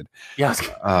Undertaker did. Yes.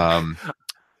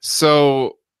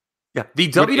 So yeah, the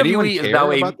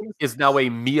WWE is now a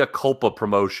mea culpa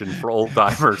promotion for old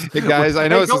timers. Hey guys, I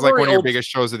know this is like one of your biggest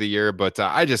shows of the year, but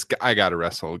I got to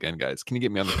wrestle again, guys. Can you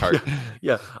get me on the card?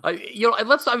 Yeah,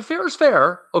 fair is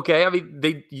fair. Okay, I mean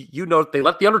they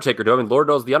let The Undertaker do. I mean, Lord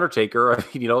knows The Undertaker.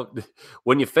 I mean,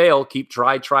 when you fail,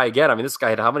 try again. I mean, this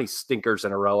guy had how many stinkers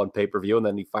in a row on pay-per-view, and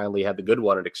then he finally had the good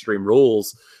one at Extreme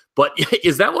Rules. But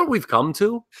is that what we've come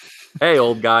to? Hey,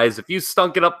 old guys, if you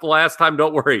stunk it up the last time,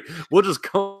 don't worry. We'll just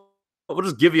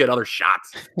give you another shot.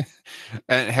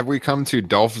 And have we come to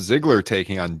Dolph Ziggler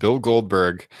taking on Bill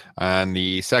Goldberg on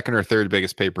the second or third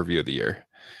biggest pay-per-view of the year?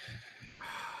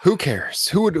 Who cares?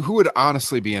 Who would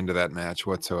honestly be into that match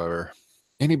whatsoever?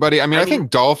 Anybody? I mean, I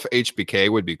think Dolph HBK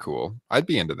would be cool. I'd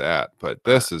be into that, but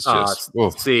this is just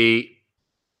see.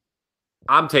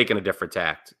 I'm taking a different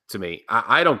tact to me.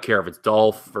 I don't care if it's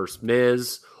Dolph versus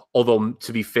Miz. Although,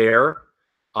 to be fair,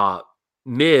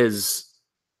 Miz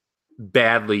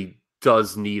badly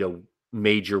does need a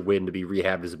major win to be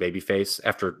rehabbed as a babyface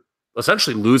after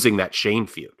essentially losing that Shane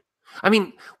feud. I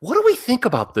mean, what do we think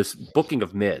about this booking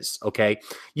of Miz? Okay,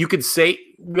 you could say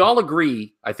we all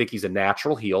agree. I think he's a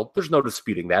natural heel. There's no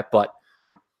disputing that. But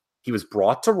he was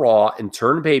brought to Raw and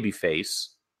turned babyface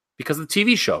because of the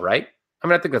TV show, right? I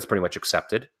mean, I think that's pretty much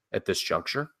accepted at this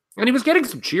juncture. And he was getting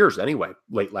some cheers anyway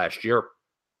late last year.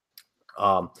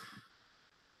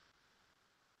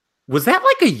 Was that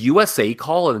like a USA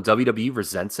call and WWE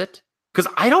resents it?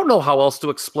 Because I don't know how else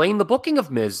to explain the booking of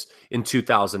Miz in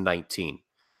 2019.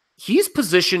 he's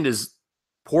positioned as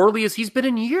poorly as he's been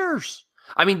in years.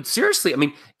 I mean, seriously, I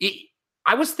mean,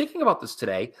 I was thinking about this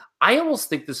today. I almost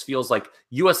think this feels like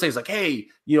USA is like, hey,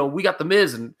 we got the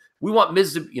Miz and we want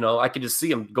Miz to, I can just see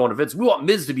him going to Vince. We want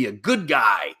Miz to be a good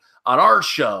guy on our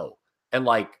show. And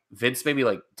like Vince maybe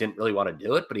like didn't really want to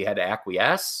do it, but he had to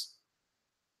acquiesce.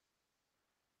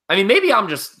 I mean, maybe I'm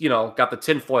just, got the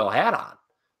tinfoil hat on,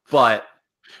 but.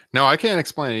 No, I can't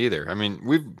explain it either. I mean,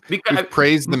 we've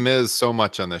praised the Miz so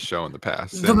much on this show in the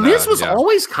past. The Miz was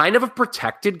always kind of a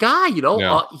protected guy,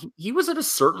 he was at a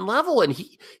certain level, and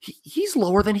he's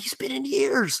lower than he's been in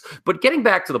years. But getting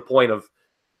back to the point of,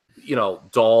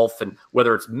 Dolph, and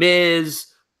whether it's Miz,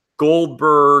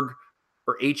 Goldberg,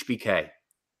 or HBK,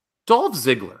 Dolph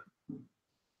Ziggler,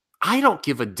 I don't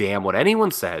give a damn what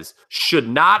anyone says, should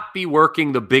not be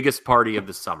working the biggest party of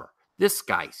the summer. This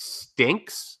guy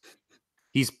stinks.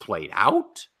 He's played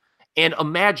out. And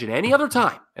imagine any other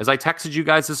time, as I texted you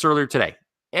guys this earlier today,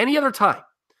 any other time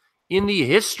in the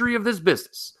history of this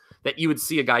business that you would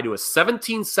see a guy do a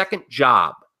 17-second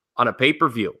job on a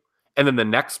pay-per-view, and then the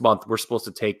next month we're supposed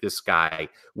to take this guy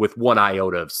with one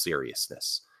iota of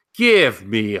seriousness. Give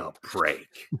me a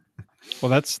break. Well,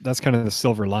 that's kind of the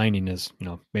silver lining is,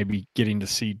 maybe getting to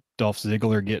see Dolph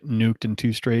Ziggler get nuked in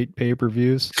 2 straight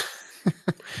pay-per-views.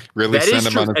 Really send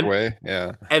him on his way.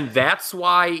 Yeah. And that's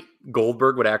why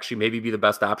Goldberg would actually maybe be the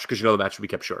best option, because the match would be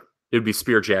kept short. It would be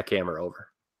spear jackhammer over.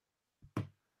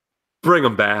 Bring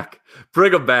him back.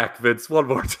 Bring him back, Vince, one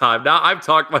more time. Now I've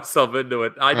talked myself into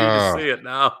it. I need to see it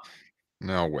now.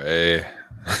 No way.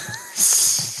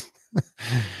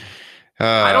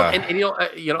 I don't,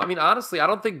 I mean, honestly, I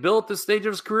don't think Bill at this stage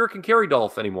of his career can carry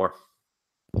Dolph anymore.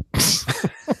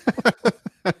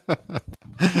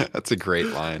 That's a great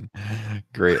line.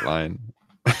 Great line.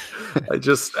 I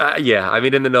just, I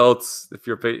mean, in the notes, if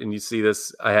you're and you see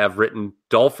this, I have written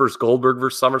Dolph versus Goldberg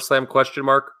versus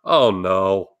SummerSlam ? Oh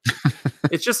no.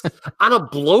 It's just on a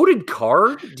bloated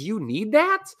card. Do you need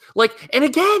that? Like, and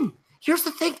again, here's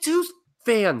the thing too,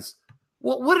 fans.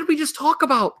 What did we just talk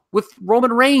about with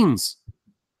Roman Reigns?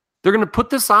 They're going to put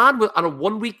this on a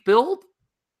 1 week build.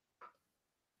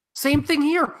 Same thing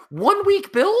here. 1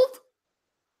 week build.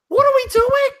 What are we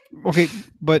doing? Okay,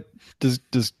 but does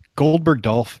Goldberg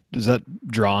Dolph, does that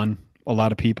draw on a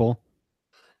lot of people?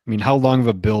 I mean, how long of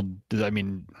a build does that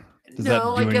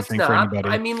do anything for anybody?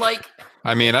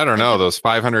 I mean, I don't know. Those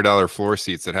 $500 floor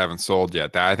seats that haven't sold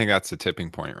yet. I think that's the tipping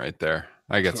point right there.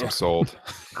 I get some sold.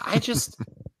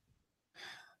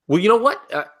 Well, you know what?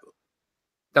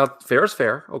 Now, fair is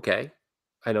fair. Okay.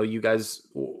 I know you guys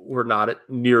were not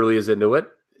nearly as into it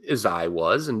as I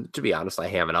was. And to be honest, I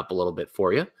ham it up a little bit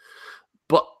for you.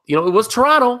 But, it was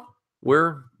Toronto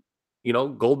where,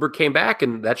 Goldberg came back,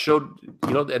 and that showed,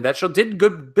 and that show did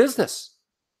good business.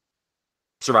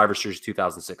 Survivor Series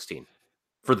 2016.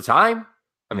 For the time,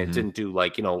 I mean, It didn't do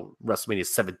WrestleMania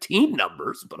 17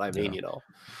 numbers, but I mean,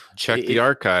 Check the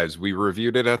archives. We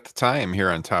reviewed it at the time here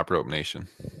on Top Rope Nation.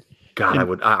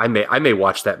 God, I may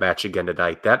watch that match again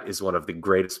tonight. That is one of the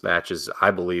greatest matches,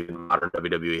 I believe, in modern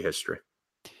WWE history.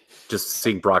 Just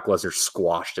seeing Brock Lesnar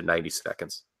squashed in 90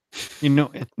 seconds. And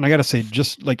I got to say,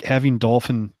 just like having Dolph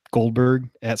and Goldberg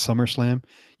at SummerSlam,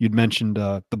 you'd mentioned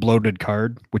the bloated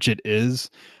card, which it is.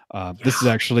 This is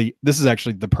actually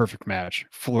the perfect match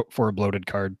for a bloated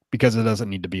card because it doesn't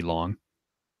need to be long.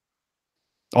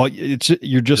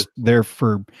 You're just there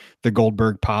for the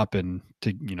Goldberg pop and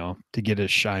to get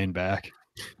his shine back.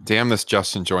 Damn, this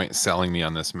Justin Joint selling me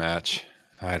on this match.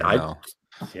 I don't know.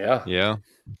 Yeah.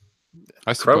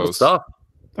 I suppose. Stuff.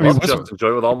 I mean, Justin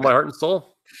Joint with all my heart and soul.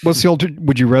 What's the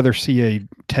would you rather see a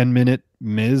 10-minute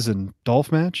Miz and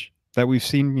Dolph match that we've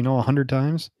seen 100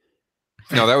 times?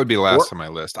 No, that would be last on my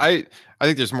list. I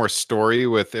think there's more story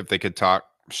with if they could talk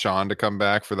Shawn to come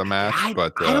back for the match,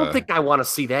 but I don't think I want to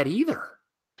see that either.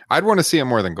 I'd want to see it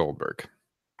more than Goldberg,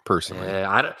 personally.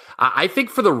 I think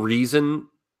for the reason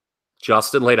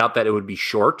Justin laid out that it would be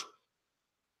short,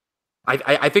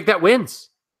 I think that wins.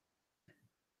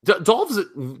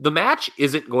 The match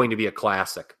isn't going to be a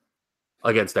classic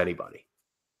against anybody.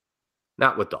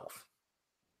 Not with Dolph.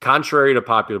 Contrary to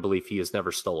popular belief, he has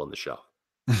never stolen the show.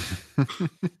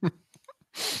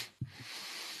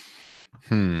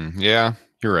 Yeah,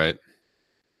 you're right.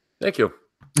 Thank you.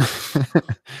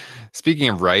 Speaking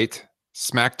of right,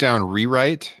 SmackDown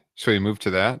rewrite. Shall we move to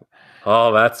that?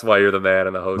 Oh, that's why you're the man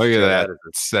in the host. Look at that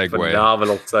segue.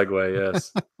 Phenomenal segue,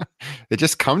 yes. It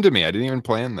just come to me. I didn't even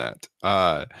plan that.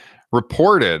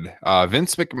 Reported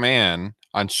Vince McMahon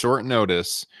on short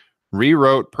notice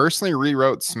personally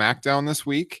rewrote SmackDown this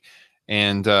week.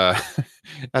 And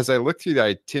as I look through the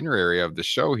itinerary of the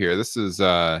show here, this is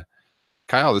kind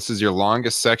Kyle, this is your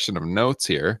longest section of notes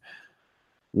here.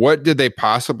 What did they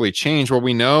possibly change? Well,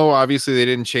 we know obviously they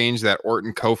didn't change that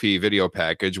Orton Kofi video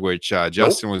package, which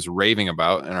Justin was raving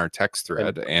about in our text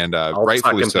thread, and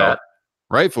rightfully so. That.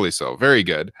 Rightfully so. Very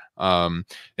good. They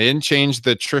didn't change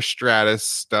the Trish Stratus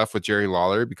stuff with Jerry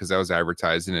Lawler because that was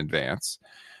advertised in advance.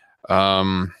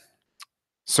 So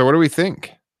what do we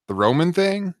think? The Roman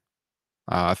thing?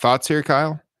 Thoughts here,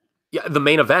 Kyle? Yeah, the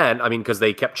main event, I mean, because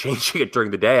they kept changing it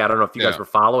during the day. I don't know if you guys were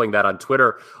following that on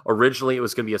Twitter. Originally, it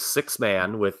was going to be a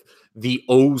 6-man with the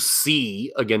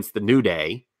OC against the New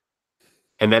Day.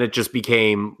 And then it just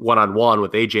became one-on-one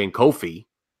with AJ and Kofi.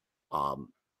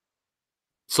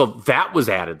 So that was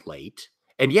added late.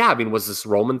 And yeah, I mean, was this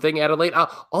Roman thing added late?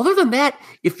 Other than that,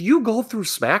 if you go through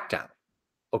SmackDown,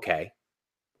 okay,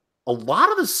 a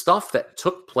lot of the stuff that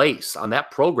took place on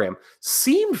that program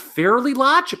seemed fairly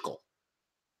logical.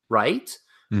 Right?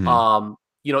 Mm-hmm.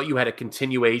 You had a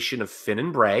continuation of Finn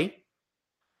and Bray.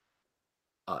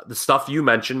 The stuff you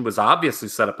mentioned was obviously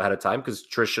set up ahead of time because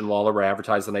Trish and Lawler were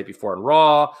advertised the night before on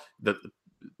Raw, the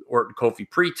Orton Kofi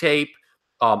pre-tape,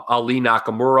 Ali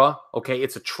Nakamura. Okay,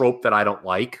 it's a trope that I don't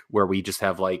like where we just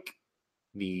have like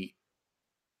the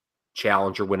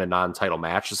challenger win a non-title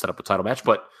match to set up a title match.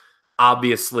 But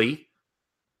obviously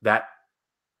that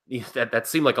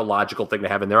seemed like a logical thing to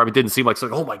have in there. I mean, it didn't seem like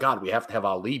something, oh my God, we have to have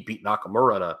Ali beat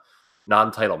Nakamura in a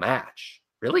non-title match.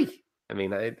 Really? I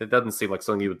mean, it doesn't seem like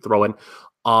something you would throw in.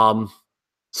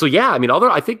 So yeah, I mean,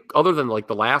 I think other than like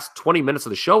the last 20 minutes of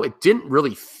the show, it didn't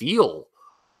really feel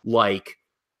like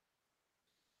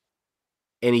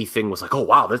anything was like, oh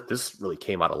wow, this really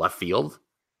came out of left field.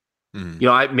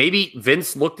 Mm. Maybe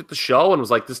Vince looked at the show and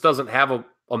was like, this doesn't have a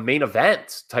main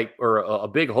event type or a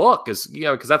big hook, because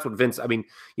that's what Vince, I mean,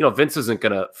 Vince isn't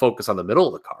going to focus on the middle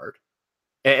of the card.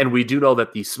 And we do know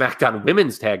that the SmackDown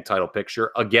Women's Tag Title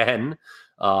picture, again,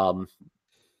 got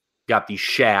the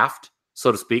shaft,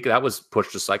 so to speak. That was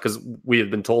pushed aside because we had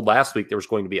been told last week there was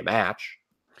going to be a match.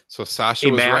 So Sasha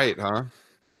was right, huh?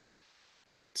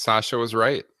 Sasha was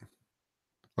right.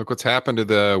 Look what's happened to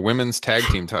the women's tag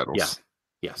team titles. Yeah.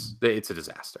 Yes, it's a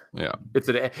disaster. Yeah.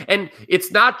 And it's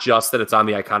not just that it's on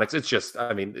the Iconics. It's just,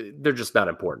 I mean, they're just not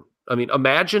important. I mean,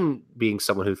 imagine being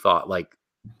someone who thought like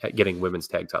getting women's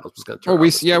tag titles was going to turn out. We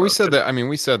said that. I mean,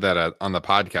 we said that on the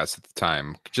podcast at the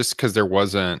time, just because there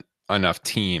wasn't enough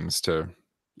teams to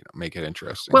make it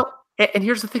interesting. Well, and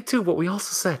here's the thing too, what we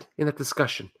also said in that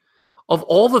discussion, of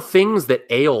all the things that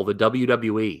ail the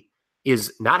WWE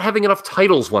is not having enough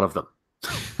titles, one of them.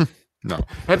 No.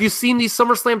 Have you seen the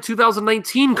SummerSlam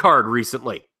 2019 card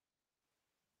recently?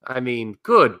 I mean,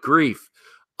 good grief.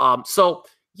 So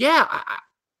yeah,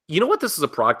 you know what this is a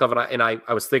product of, and I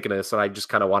was thinking of this, and I just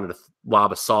kind of wanted to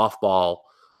lob a softball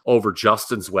over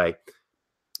Justin's way.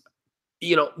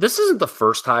 This isn't the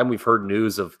first time we've heard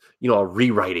news of, a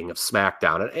rewriting of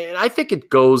SmackDown. And I think it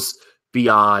goes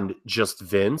beyond just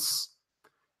Vince.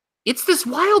 It's this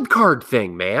wild card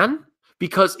thing, man,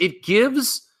 because it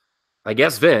gives, I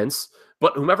guess, Vince,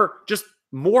 but whomever, just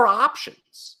more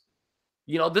options.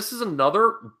 This is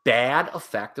another bad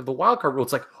effect of the wildcard rule.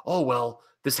 It's like, oh, well,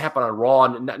 this happened on Raw,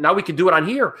 and now we can do it on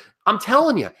here. I'm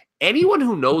telling you, anyone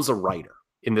who knows a writer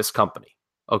in this company,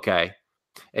 okay,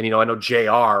 and, I know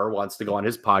JR wants to go on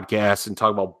his podcast and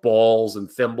talk about balls and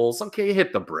thimbles. Okay,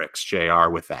 hit the bricks, JR,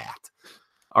 with that.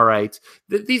 All right.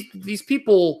 These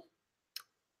people,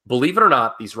 believe it or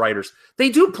not, these writers, they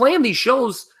do plan these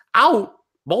shows out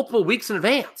multiple weeks in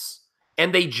advance.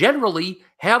 And they generally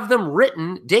have them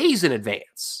written days in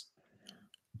advance.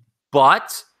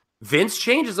 But Vince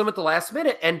changes them at the last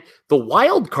minute. And the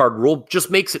wild card rule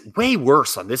just makes it way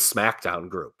worse on this SmackDown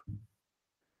group.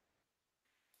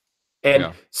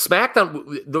 And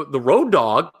SmackDown, the Road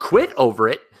Dogg quit over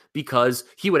it because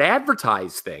he would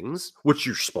advertise things, which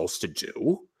you're supposed to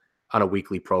do on a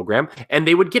weekly program, and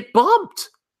they would get bumped.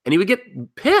 And he would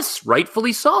get pissed,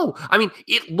 rightfully so. I mean,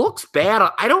 it looks bad.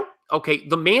 I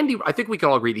think we can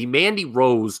all agree, the Mandy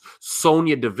Rose,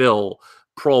 Sonya Deville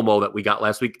promo that we got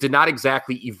last week did not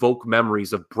exactly evoke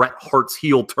memories of Bret Hart's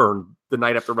heel turn the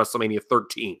night after WrestleMania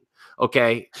 13,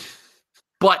 okay?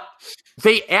 But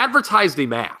they advertised a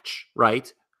match,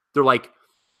 right? They're like,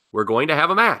 we're going to have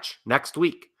a match next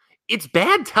week. It's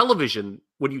bad television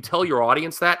when you tell your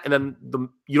audience that, and then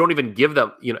you don't even give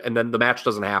them, and then the match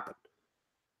doesn't happen.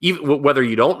 Even whether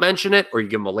you don't mention it or you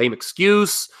give them a lame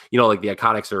excuse, like the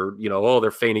Iconics are,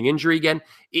 they're feigning injury again.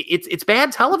 It's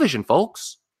bad television,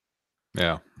 folks.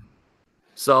 Yeah.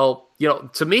 So,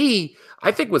 to me,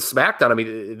 I think with SmackDown, I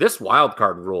mean, this wild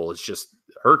card rule is just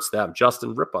hurts them.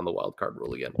 Justin, rip on the wild card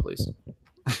rule again, please.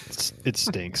 It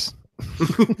stinks.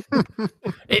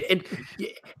 and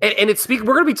it's speaking.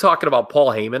 We're going to be talking about Paul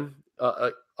Heyman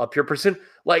up here, person.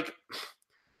 Like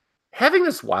having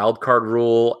this wild card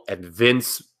rule and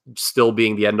Vince still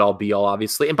being the end all be all,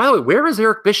 obviously. And by the way, where is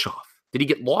Eric Bischoff? Did he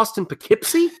get lost in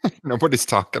Poughkeepsie? Nobody's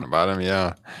talking about him.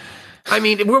 Yeah. I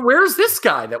mean, where's this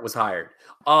guy that was hired?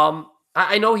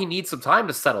 I know he needs some time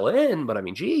to settle in, but I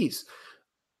mean, geez,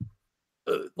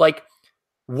 like,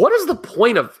 what is the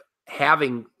point of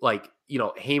having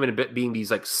Heyman and Bit being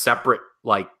these like separate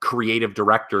like creative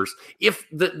directors if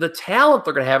the talent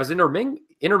they're going to have is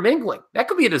intermingling? That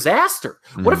could be a disaster.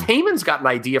 What if Heyman's got an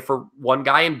idea for one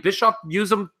guy and Bischoff use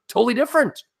them totally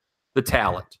different? The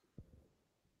talent.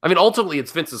 I mean, ultimately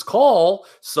it's Vince's call,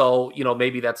 so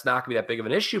maybe that's not going to be that big of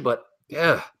an issue. But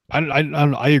yeah,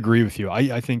 I agree with you.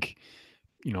 I think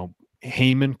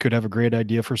Heyman could have a great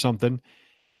idea for something,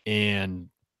 and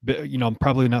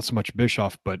probably not so much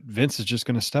Bischoff, but Vince is just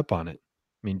going to step on it.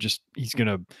 I mean,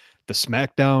 the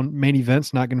SmackDown main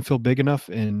event's not going to feel big enough,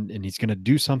 and he's going to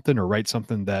do something or write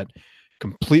something that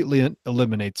completely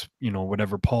eliminates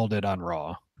whatever Paul did on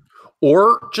Raw.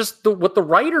 Or just what the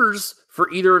writers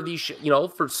for either of these,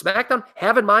 for SmackDown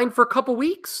have in mind for a couple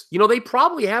weeks. They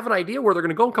probably have an idea where they're going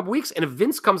to go in a couple weeks. And if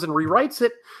Vince comes and rewrites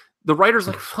it, the writer's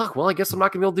like, fuck, well, I guess I'm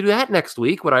not going to be able to do that next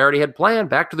week. What I already had planned,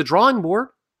 back to the drawing board.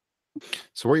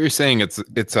 So what you're saying,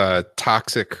 it's a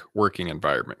toxic working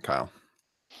environment, Kyle.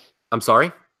 I'm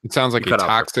sorry? It sounds like a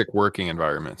toxic working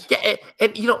environment. Yeah.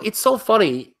 And it's so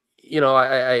funny.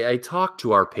 I talked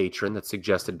to our patron that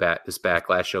suggested this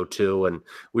Backlash show too, and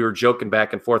we were joking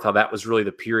back and forth how that was really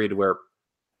the period where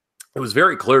it was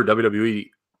very clear WWE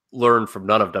learned from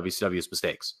none of WCW's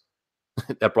mistakes.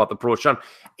 That brought the promotion on.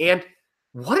 And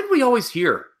what did we always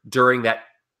hear during that,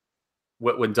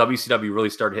 when WCW really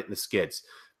started hitting the skids?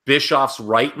 Bischoff's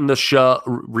rewriting the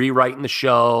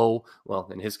show. Well,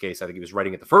 in his case, I think he was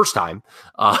writing it the first time,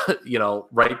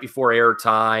 right before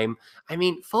airtime. I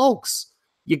mean, folks,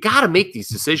 you got to make these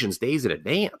decisions days in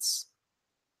advance.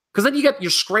 Because then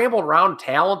you're scrambled around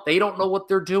talent. They don't know what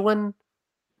they're doing.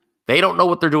 They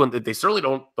certainly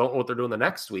don't know what they're doing the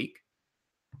next week.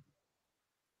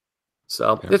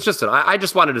 So it's just, I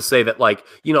just wanted to say that,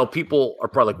 people are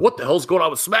probably like, what the hell's going on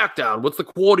with SmackDown? What's the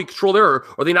quality control there?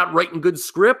 Are they not writing good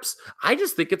scripts? I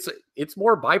just think it's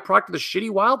more a byproduct of the shitty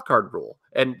wild card rule.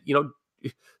 And,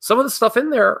 some of the stuff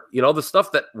in there, the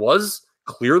stuff that was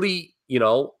clearly,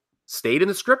 stayed in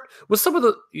the script was some of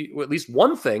the, at least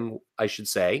one thing I should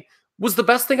say, was the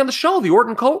best thing on the show, the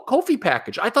Orton Kofi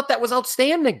package. I thought that was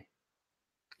outstanding.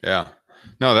 Yeah.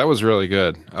 No, that was really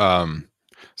good.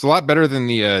 It's a lot better than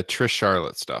the Trish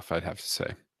Charlotte stuff, I'd have to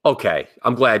say. Okay.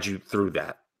 I'm glad you threw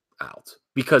that out,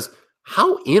 because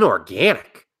how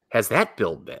inorganic has that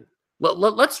build been?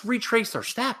 Let's retrace our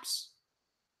steps.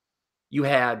 You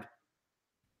had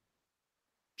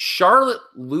Charlotte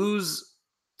lose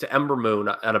to Ember Moon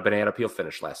on a banana peel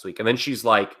finish last week. And then she's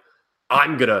like, I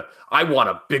want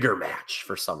a bigger match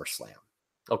for SummerSlam.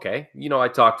 Okay. I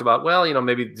talked about,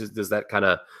 maybe does that kind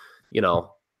of,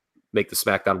 make the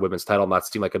SmackDown women's title not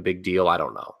seem like a big deal? I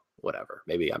don't know. Whatever.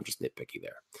 Maybe I'm just nitpicky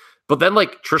there. But then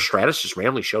Trish Stratus just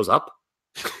randomly shows up.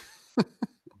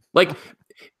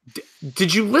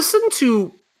 Did you listen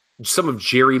to some of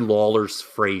Jerry Lawler's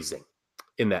phrasing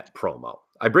in that promo?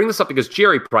 I bring this up because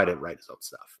Jerry probably didn't write his own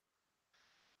stuff.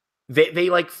 They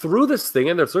threw this thing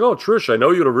in there. It's like, oh, Trish, I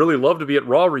know you'd have really loved to be at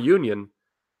Raw Reunion.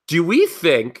 Do we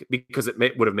think, because it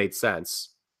would have made sense,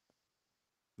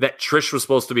 that Trish was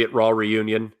supposed to be at Raw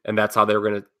Reunion and that's how they were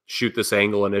going to shoot this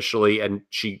angle initially, and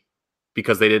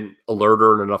because they didn't alert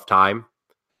her in enough time,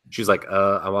 she's like,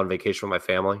 I'm on vacation with my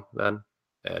family then?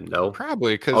 And no.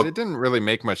 Probably, because it didn't really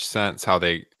make much sense how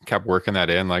they kept working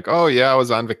that in. Like, oh, yeah, I was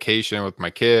on vacation with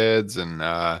my kids, and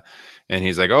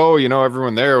he's like, oh,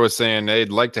 everyone there was saying they'd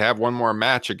like to have one more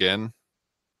match again.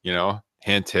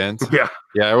 Hint, hint. Yeah.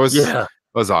 Yeah, it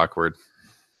was awkward.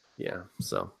 Yeah,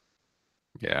 so.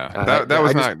 Yeah, that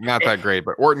was not that great,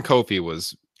 but Orton Kofi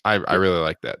was, I really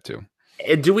like that too.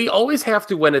 And do we always have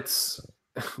to, when it's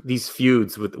these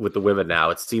feuds with the women now,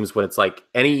 it seems when it's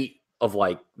any of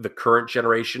the current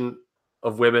generation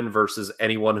of women versus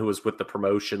anyone who was with the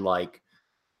promotion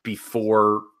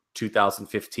before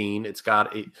 2015,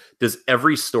 does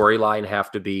every storyline have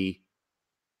to be,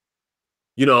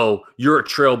 you're a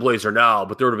trailblazer now,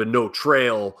 but there would have been no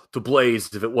trail to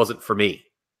blaze if it wasn't for me.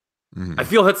 Mm-hmm. I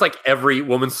feel that's every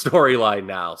woman's storyline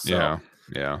now. So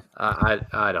yeah.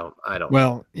 I don't.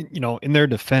 Well, in their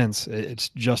defense, it's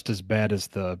just as bad as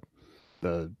the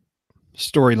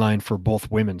storyline for both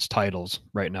women's titles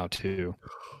right now too.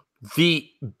 The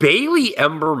Bayley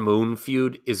Ember Moon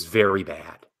feud is very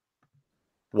bad.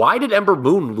 Why did Ember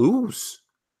Moon lose?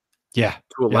 Yeah.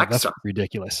 To Alexa. That's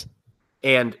ridiculous.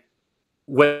 And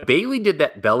when Bayley did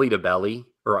that belly to belly,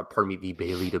 or pardon me, the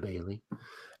Bayley to Bayley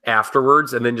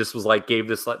afterwards, and then just was like, gave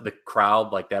this like the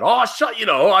crowd like that. Oh, shut,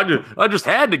 I just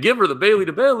had to give her the Bayley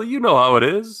to Bayley. You know how it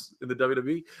is in the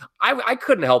WWE. I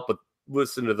couldn't help but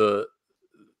listen to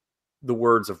the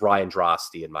words of Ryan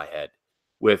Drosty in my head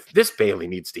with this Bayley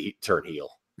needs to turn heel.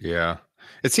 Yeah.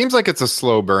 It seems like it's a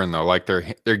slow burn though. Like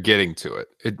they're getting to it.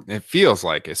 It feels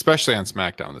like, especially on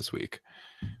SmackDown this week.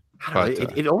 But,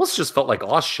 it almost just felt like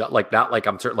shut, like not like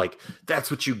I'm like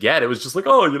that's what you get. It was just like,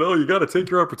 you got to take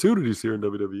your opportunities here in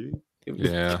WWE.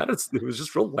 It was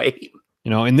just real lame.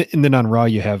 And then on Raw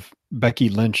you have Becky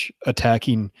Lynch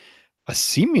attacking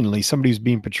seemingly somebody who's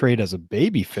being portrayed as a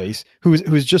baby face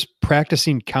who's just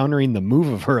practicing countering the move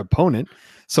of her opponent.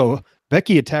 So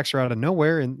Becky attacks her out of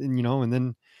nowhere, and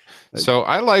then. So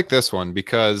I like this one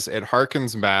because it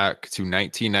harkens back to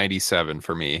 1997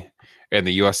 for me. And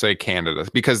the USA Canada,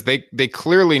 because they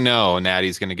clearly know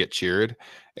Natty's going to get cheered,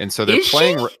 and so they're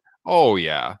playing. Oh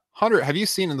yeah, 100. Have you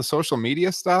seen in the social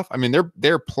media stuff? I mean,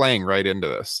 they're playing right into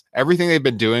this. Everything they've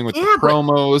been doing with the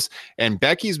promos, and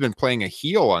Becky's been playing a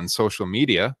heel on social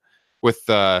media with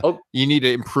you need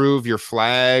to improve your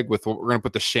flag with we're going to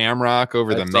put the shamrock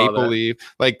over the maple leaf.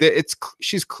 Like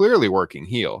she's clearly working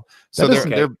heel. So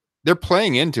they're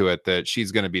playing into it that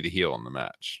she's going to be the heel in the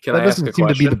match. That doesn't seem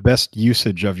to be the best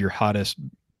usage of your hottest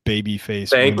baby face.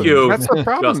 Thank you. That's the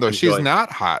problem, though. She's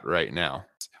not hot right now.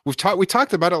 We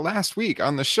talked about it last week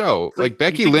on the show. Like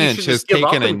Becky Lynch has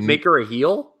taken make her a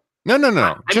heel.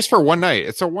 No. Just for one night.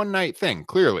 It's a one night thing.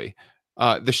 Clearly,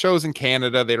 the show's in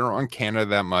Canada. They don't run Canada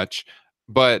that much,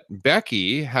 but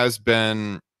Becky has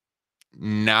been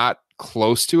not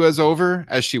close to as over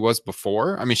as she was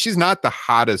before. I mean, she's not the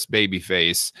hottest baby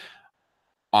face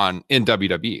in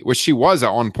WWE, which she was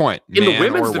at one point. In the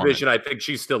women's division, I think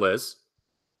she still is.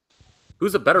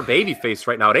 Who's a better baby face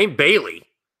right now? It ain't Bayley.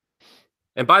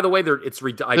 And by the way, there's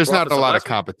not a lot of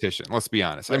competition. Let's be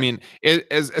honest. Right. I mean,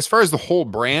 as far as the whole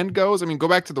brand goes, I mean, go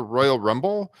back to the Royal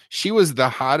Rumble. She was the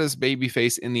hottest baby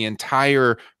face in the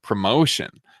entire promotion.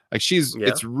 Like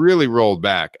it's really rolled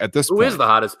back at this point. Who is the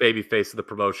hottest baby face of the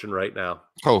promotion right now?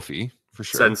 Kofi, for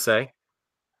sure. Sensei.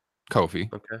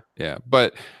 Kofi. Okay. Yeah.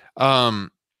 But I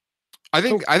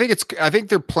think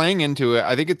they're playing into it.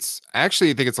 I think it's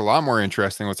a lot more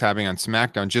interesting what's happening on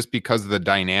SmackDown just because of the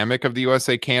dynamic of the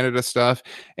USA Canada stuff.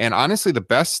 And honestly, the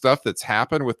best stuff that's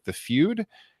happened with the feud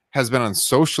has been on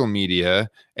social media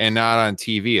and not on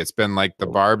TV. It's been like the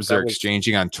barbs they're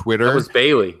exchanging on Twitter. That was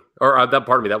Bayley. Or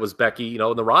that was Becky,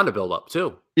 in the Ronda build-up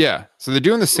too. Yeah, so they're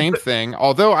doing the same thing.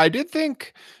 Although I did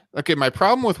think, my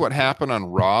problem with what happened on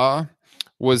Raw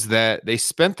was that they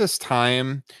spent this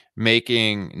time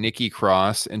making Nikki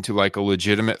Cross into like a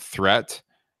legitimate threat,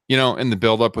 in the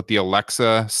build-up with the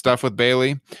Alexa stuff with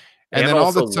Bayley. And then all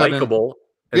of a sudden, likable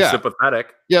and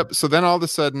sympathetic. Yep. So then all of a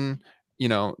sudden,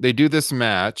 they do this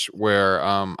match where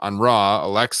on Raw,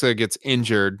 Alexa gets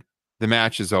injured. The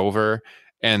match is over.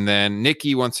 And then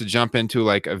Nikki wants to jump into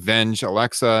like avenge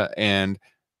Alexa, and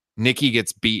Nikki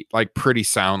gets beat like pretty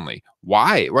soundly.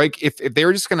 Why? Like if they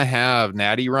were just going to have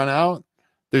Natty run out,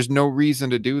 there's no reason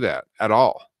to do that at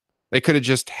all. They could have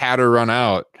just had her run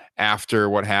out after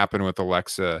what happened with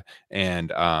Alexa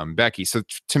and Becky. So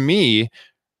to me,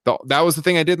 that was the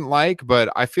thing I didn't like,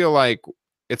 but I feel like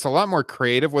it's a lot more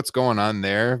creative what's going on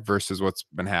there versus what's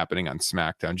been happening on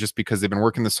SmackDown, just because they've been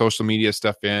working the social media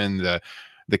stuff in,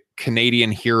 the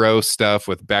Canadian hero stuff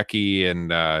with Becky,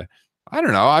 and I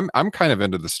don't know. I'm kind of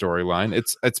into the storyline.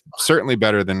 It's certainly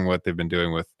better than what they've been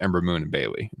doing with Ember Moon and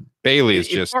Bayley. Bayley is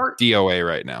just DOA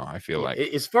right now, I feel like.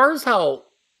 As far as how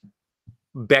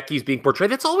Becky's being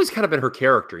portrayed, that's always kind of been her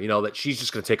character, that she's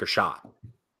just going to take her shot.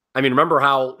 I mean, remember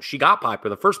how she got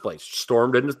popular in the first place?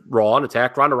 Stormed into Raw and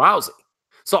attacked Ronda Rousey.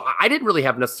 So I didn't really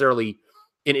have necessarily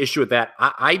an issue with that.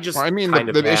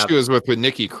 The issue is with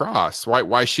Nikki Cross.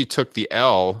 Why she took the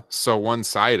L so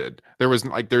one-sided.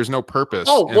 There's no purpose.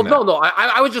 Oh, well, no.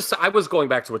 I was going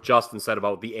back to what Justin said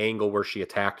about the angle where she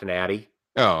attacked Natty.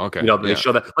 Oh, okay. They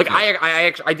show that.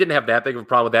 I didn't have that big of a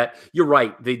problem with that. You're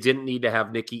right. They didn't need to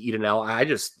have Nikki eat an L. I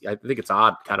think it's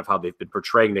odd kind of how they've been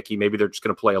portraying Nikki. Maybe they're just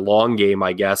going to play a long game,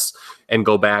 I guess, and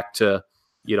go back to,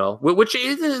 which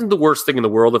isn't the worst thing in the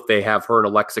world if they have her and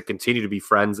Alexa continue to be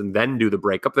friends and then do the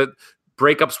breakup. That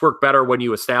breakups work better when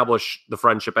you establish the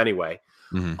friendship anyway.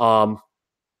 Mm-hmm.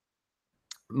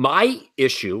 My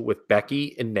issue with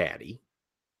Becky and Natty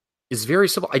is very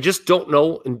simple. I just don't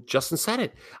know, and Justin said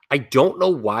it, I don't know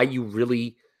why you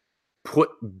really put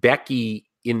Becky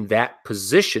in that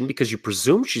position, because you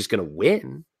presume she's going to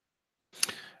win.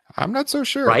 I'm not so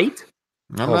sure. Right?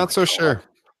 I'm not so sure.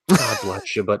 God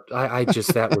bless you, but I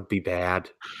just that would be bad.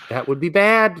 That would be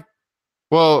bad.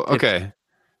 Well, okay.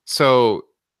 So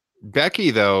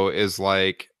Becky though is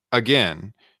like,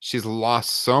 again, she's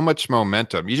lost so much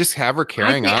momentum. You just have her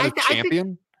carrying on as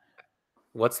champion.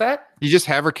 What's that? You just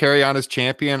have her carry on as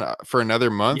champion for another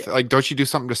month. Yeah. Like, don't you do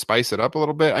something to spice it up a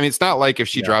little bit? I mean, it's not like if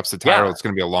she drops the title, it's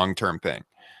going to be a long-term thing.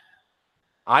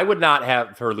 I would not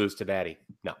have her lose to Natty.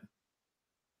 No.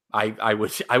 I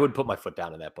would put my foot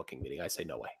down in that booking meeting. I say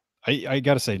no way. I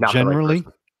got to say,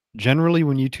 generally,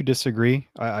 when you two disagree,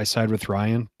 I side with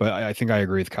Ryan, but I think I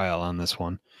agree with Kyle on this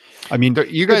one. I mean, so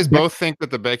you guys both think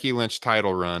that the Becky Lynch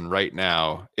title run right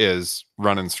now is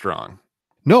running strong.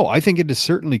 No, I think it has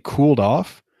certainly cooled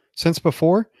off since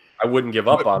before. I wouldn't give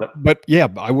up on it. But yeah,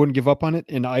 I wouldn't give up on it.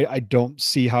 And I don't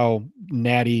see how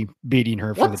Natty beating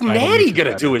her for the title. What's Natty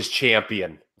going to do as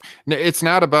champion? It's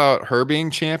not about her being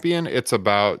champion. It's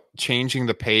about changing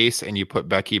the pace, and you put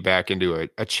Becky back into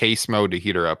a chase mode to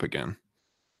heat her up again.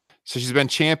 So she's been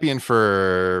champion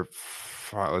for,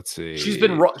 let's see. She's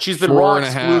been Raw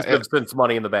exclusive since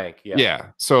Money in the Bank. Yeah.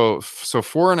 So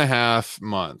 4.5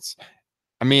 months.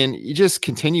 I mean, you just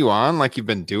continue on like you've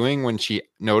been doing when she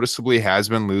noticeably has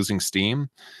been losing steam.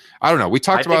 I don't know. We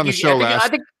talked about on the show last. I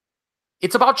think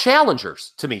it's about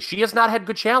challengers to me. She has not had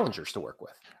good challengers to work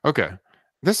with. Okay.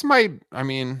 This might, I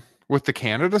mean, with the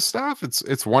Canada stuff,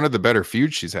 it's one of the better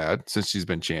feuds she's had since she's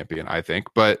been champion, I think.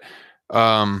 But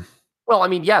well, I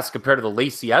mean, yes, compared to the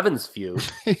Lacey Evans feud,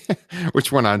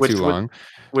 which went on too long,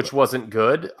 which wasn't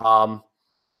good. But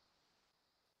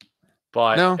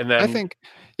no, and then I think,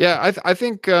 yeah, I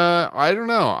think I don't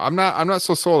know. I'm not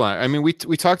so sold on it. I mean, we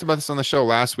talked about this on the show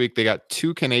last week. They got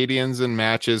 2 Canadians in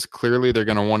matches. Clearly, they're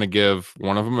going to want to give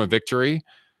one of them a victory.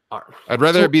 I'd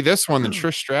rather it be this one than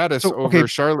Trish Stratus over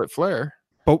Charlotte Flair.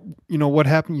 But you know what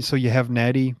happened? So you have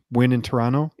Natty win in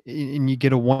Toronto, and you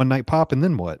get a one-night pop, and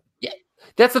then what? Yeah,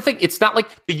 that's the thing. It's not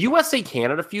like the USA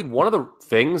Canada feud. One of the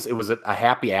things, it was a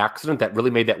happy accident that really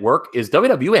made that work, is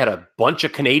WWE had a bunch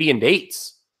of Canadian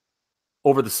dates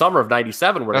over the summer of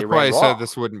 '97 where that's they ran Raw. That's why I said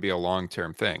this wouldn't be a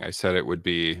long-term thing. I said it would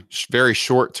be very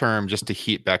short-term just to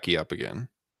heat Becky up again.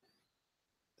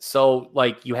 So,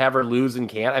 like, you have her lose in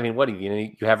Canada. I mean, what do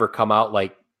you have her come out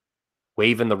like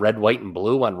waving the red, white, and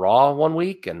blue on Raw one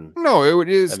week? And no, it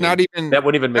is not even that.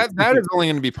 Wouldn't even make that is only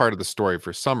going to be part of the story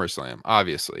for SummerSlam,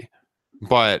 obviously.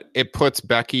 But it puts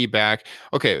Becky back.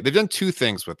 Okay, they've done 2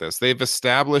 things with this. They've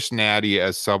established Natty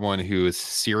as someone who is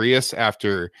serious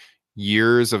after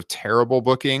years of terrible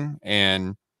booking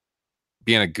and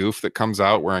being a goof that comes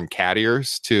out wearing cat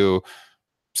ears, to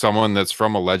someone that's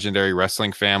from a legendary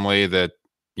wrestling family that,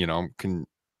 you know, can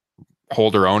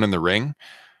hold her own in the ring.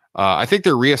 I think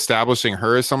they're reestablishing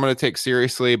her as someone to take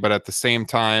seriously, but at the same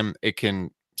time, it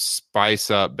can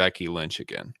spice up Becky Lynch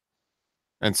again.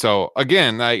 And so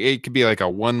again, it could be like a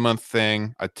 1-month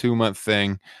thing, a 2-month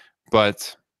thing,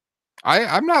 but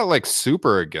I'm not like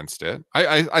super against it.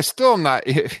 I still am not.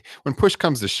 When push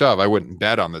comes to shove, I wouldn't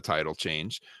bet on the title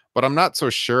change, but I'm not so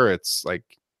sure it's like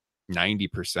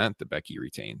 90% that Becky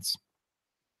retains,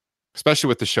 especially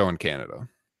with the show in Canada.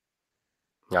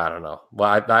 I don't know.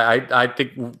 Well, I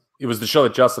think it was the show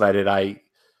that Justin and I did.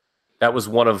 That was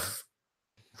one of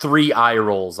 3 eye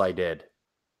rolls I did.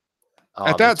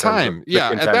 At that time,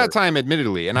 at that time,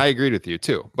 admittedly, and I agreed with you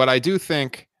too. But I do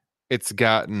think it's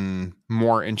gotten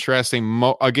more interesting,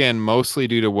 again, mostly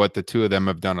due to what the 2 of them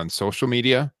have done on social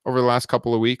media over the last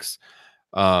couple of weeks.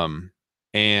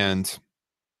 And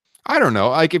I don't know,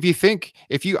 like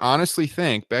if you honestly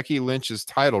think Becky Lynch's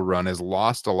title run has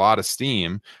lost a lot of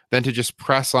steam, then to just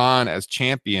press on as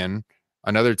champion,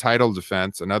 another title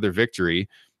defense, another victory,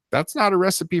 that's not a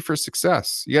recipe for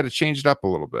success. You got to change it up a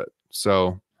little bit.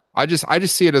 So I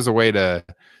just see it as a way to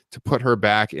put her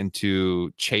back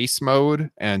into chase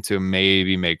mode and to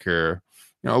maybe make her,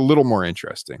 you know, a little more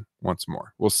interesting once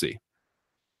more. We'll see.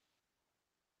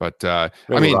 But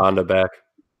Bring Ronda back.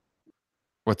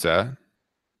 What's that?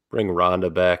 Bring Ronda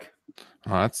back.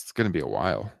 Oh, that's going to be a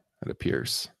while, it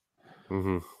appears.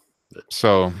 Mm-hmm.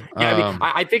 So, yeah,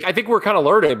 I think we're kind of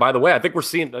learning. By the way, I think we're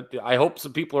seeing. I hope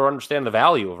some people are understanding the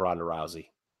value of Ronda Rousey,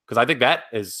 because I think that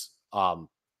is, to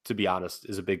be honest,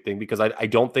 is a big thing. Because I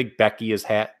don't think Becky has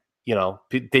had. You know,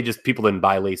 people didn't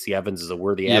buy Lacey Evans as a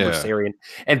worthy adversary,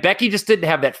 and Becky just didn't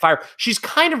have that fire. She's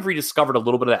kind of rediscovered a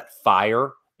little bit of that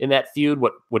fire in that feud.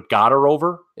 What got her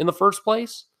over in the first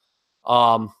place?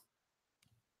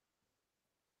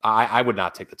 I would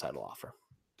not take the title off her.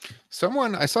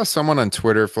 I saw someone on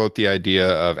Twitter float the idea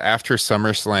of after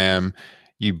SummerSlam,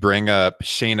 you bring up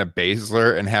Shayna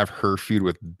Baszler and have her feud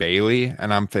with Bayley.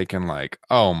 And I'm thinking like,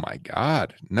 oh my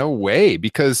God, no way.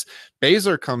 Because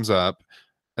Baszler comes up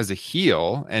as a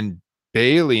heel, and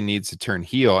Bayley needs to turn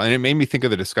heel. And it made me think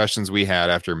of the discussions we had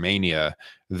after Mania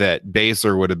that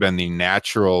Baszler would have been the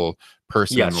natural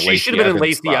person. Yes, she should have been in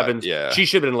Lacey Evans. Yeah, she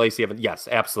should have been in Lacey Evans. Yes,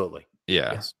 absolutely.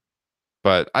 Yeah. Yes.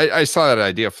 But I saw that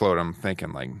idea float. I'm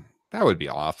thinking like that would be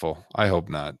awful. I hope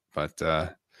not. But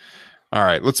all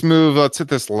right, let's move. Let's hit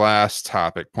this last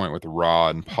topic point with Raw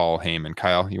and Paul Heyman.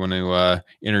 Kyle, you want to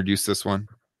introduce this one?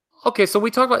 Okay, so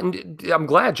we talked about. I'm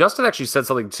glad Justin actually said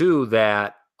something too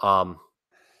that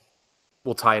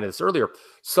we'll tie into this earlier.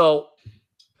 So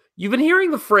you've been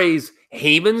hearing the phrase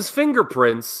Heyman's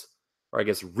fingerprints, or I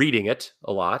guess reading it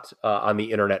a lot on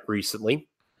the internet recently.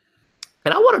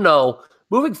 And I want to know,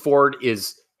 moving forward,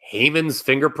 is Heyman's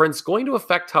fingerprints going to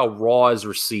affect how Raw is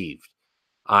received?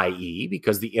 I.e.,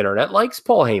 because the internet likes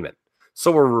Paul Heyman.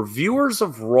 So are reviewers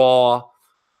of Raw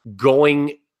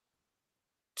going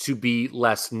to be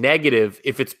less negative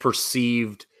if it's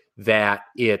perceived that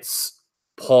it's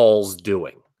Paul's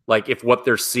doing? Like if what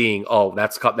they're seeing, oh,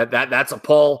 that's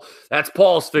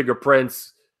Paul's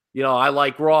fingerprints. You know, I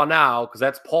like Raw now because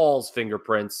that's Paul's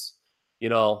fingerprints. You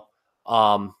know,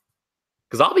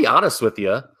 because I'll be honest with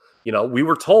you, you know, we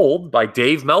were told by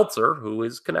Dave Meltzer, who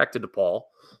is connected to Paul,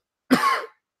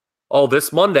 oh,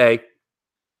 this Monday,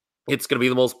 it's going to be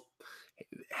the most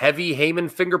heavy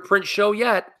Heyman fingerprint show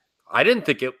yet. I didn't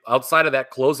think it, outside of that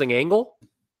closing angle,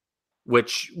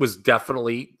 which was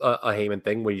definitely a Heyman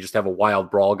thing when you just have a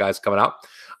wild brawl guys coming out.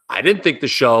 I didn't think the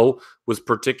show was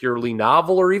particularly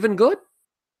novel or even good.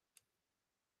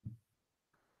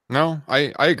 No,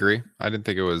 I agree. I didn't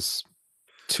think it was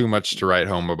too much to write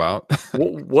home about.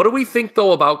 What do we think,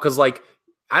 though, about, because, like,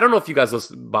 I don't know if you guys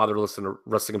bother to listen to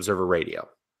Wrestling Observer Radio.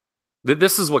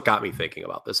 This is what got me thinking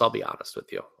about this. I'll be honest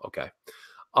with you. Okay.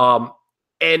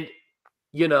 And,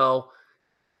 you know,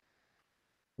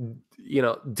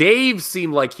 Dave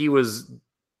seemed like he was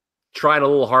trying a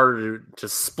little harder to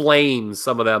explain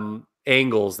some of them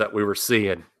angles that we were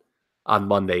seeing on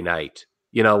Monday night.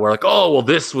 You know, we're like, oh, well,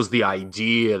 this was the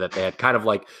idea that they had, kind of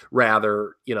like,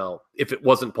 rather, you know, if it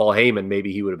wasn't Paul Heyman,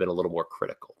 maybe he would have been a little more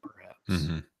critical, perhaps.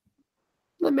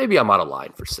 Mm-hmm. Maybe I'm out of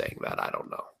line for saying that. I don't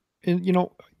know. And, you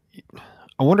know,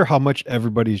 I wonder how much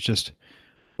everybody's just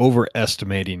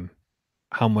overestimating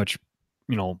how much,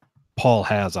 you know, Paul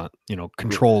has on, you know,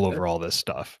 control over all this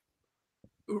stuff.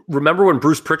 Remember when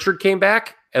Bruce Pritchard came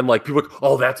back and like people were like,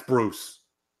 oh, that's Bruce.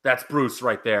 That's Bruce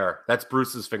right there. That's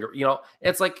Bruce's finger. You know,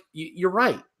 it's like, you're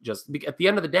right. Just at the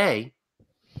end of the day,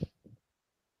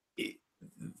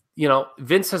 you know,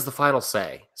 Vince has the final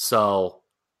say. So,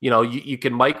 you know, we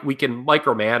can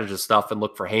micromanage this stuff and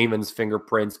look for Heyman's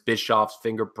fingerprints, Bischoff's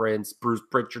fingerprints, Bruce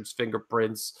Pritchard's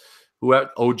fingerprints,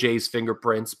 OJ's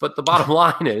fingerprints. But the bottom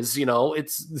line is, you know,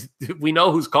 we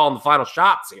know who's calling the final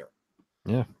shots here.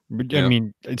 Yeah. But, I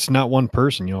mean, it's not one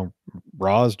person, you know,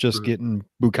 Raw's just getting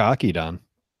bukkakied on.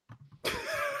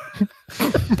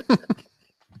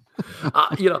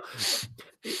 You know,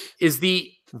 is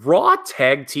the Raw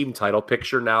tag team title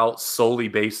picture now solely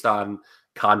based on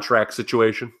contract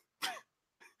situation?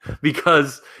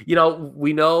 Because, you know,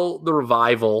 we know the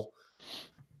Revival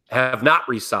have not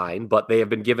re-signed, but they have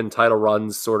been given title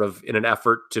runs sort of in an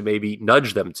effort to maybe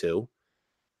nudge them to.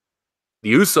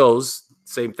 The Usos,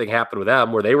 same thing happened with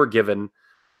them, where they were given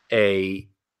a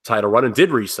title run and did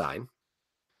re-sign.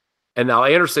 And now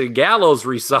Anderson and Gallows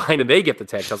re-sign and they get the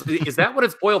tag titles. Is that what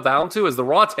it's boiled down to? Is the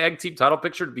Raw tag team title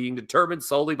picture being determined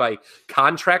solely by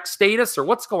contract status, or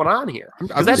what's going on here?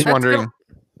 I'm just wondering.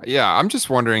 Yeah, I'm just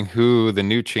wondering who the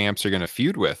new champs are going to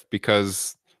feud with,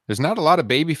 because there's not a lot of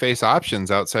babyface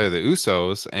options outside of the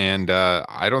Usos, and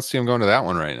I don't see them going to that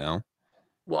one right now.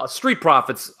 Well, Street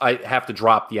Profits, I have to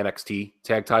drop the NXT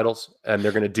tag titles, and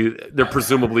they're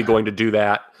presumably going to do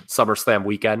that SummerSlam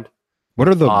weekend. What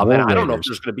are the I don't know if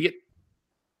there's going to be it.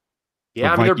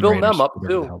 Yeah, I mean, they're building them up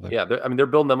too. Yeah, they're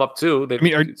building them up too.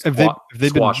 Have they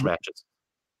squash been matches?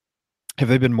 Have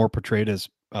they been more portrayed as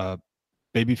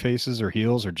baby faces or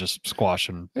heels, or just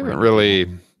squashing? They haven't really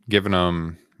given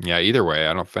them. Yeah, either way,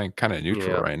 I don't think. Kind of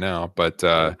neutral right now, but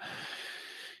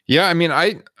yeah, I mean,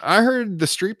 I heard the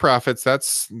Street Profits.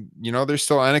 That's, you know, they're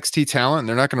still NXT talent, and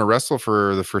they're not going to wrestle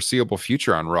for the foreseeable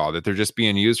future on Raw. That they're just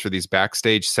being used for these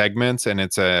backstage segments, and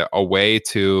it's a way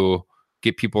to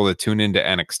get people to tune into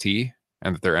NXT,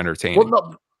 and that they're entertaining. Well,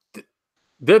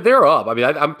 no, they're up. I mean,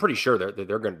 I'm pretty sure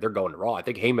they're going to Raw. I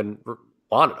think Heyman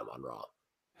wanted them on Raw.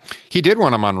 He did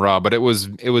want them on Raw, but it was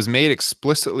made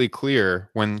explicitly clear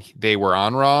when they were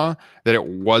on Raw that it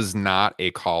was not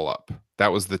a call up.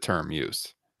 That was the term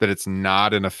used. that it's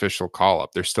not an official call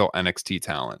up. They're still NXT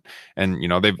talent, and they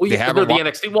they're haven't the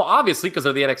NXT. Well, obviously because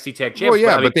they're the NXT tag champions. Well,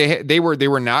 yeah, but they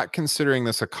were not considering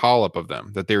this a call up of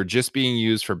them. That they were just being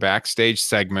used for backstage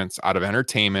segments out of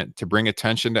entertainment to bring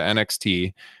attention to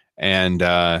NXT, and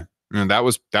that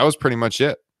was pretty much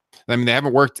it. I mean, they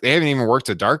haven't even worked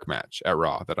a dark match at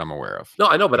Raw that I'm aware of. No,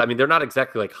 I know, but I mean, they're not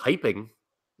exactly like hyping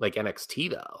like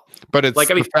NXT though. But it's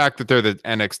the fact that they're the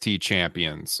NXT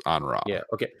champions on Raw. Yeah.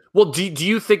 Okay. Well, do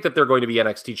you think that they're going to be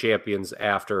NXT champions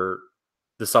after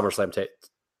the SummerSlam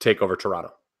takeover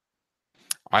Toronto?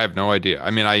 I have no idea.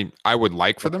 I mean, I would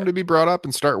like for them to be brought up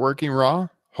and start working Raw.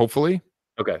 Hopefully.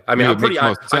 Okay. I mean,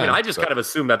 I just kind of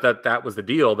assumed that was the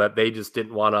deal, that they just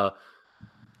didn't want to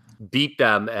beat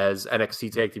them as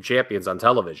NXT tag team champions on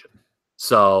television.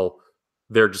 So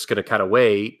they're just going to kind of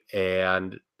wait,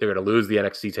 and they're going to lose the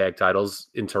NXT tag titles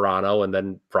in Toronto and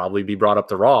then probably be brought up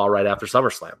to Raw right after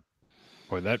SummerSlam.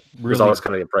 Boy, that really was always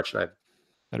kind of the impression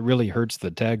that really hurts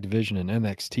the tag division in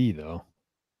NXT though.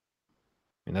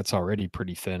 I mean, that's already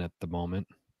pretty thin at the moment.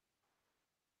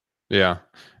 Yeah.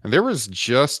 And there was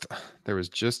just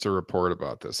a report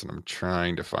about this, and I'm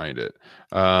trying to find it.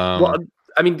 Well,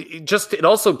 I mean, it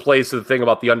also plays to the thing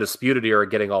about the Undisputed Era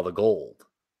getting all the gold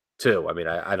too. I mean,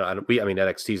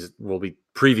 NXT will be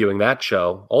previewing that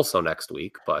show also next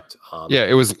week, but yeah,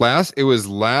 it was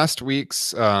last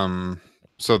week's.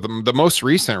 So the most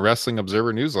recent Wrestling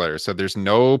Observer newsletter said there's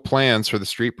no plans for the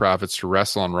Street Profits to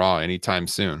wrestle on Raw anytime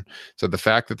soon. So the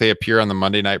fact that they appear on the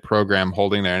Monday night program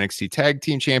holding their NXT Tag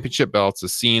Team Championship belts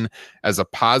is seen as a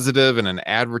positive and an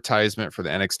advertisement for the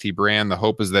NXT brand. The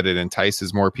hope is that it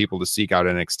entices more people to seek out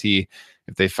NXT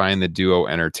if they find the duo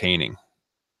entertaining.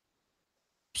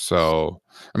 So,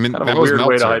 I mean, that was a weird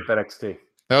way to hype NXT.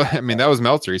 I mean, that was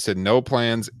Meltzer. He said no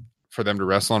plans for them to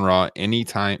wrestle on Raw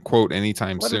anytime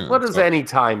soon. What does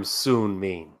anytime soon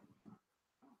mean?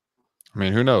 I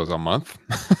mean, who knows? A month,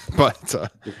 but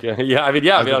yeah. I mean,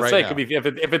 I'll say it could be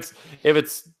if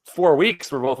it's 4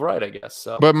 weeks, we're both right, I guess.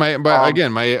 So. But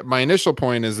my initial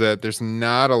point is that there's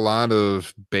not a lot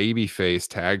of babyface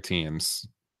tag teams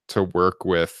to work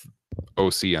with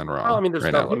OC on Raw. Well, I mean, there's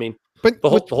now. I mean, but the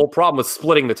whole problem with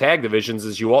splitting the tag divisions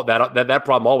is that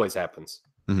problem always happens.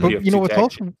 Mm-hmm.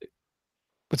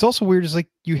 But what's also weird is like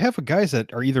you have guys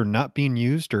that are either not being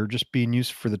used or just being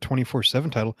used for the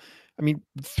 24/7 title. I mean,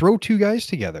 throw two guys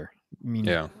together. I mean,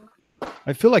 yeah,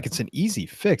 I feel like it's an easy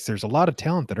fix. There's a lot of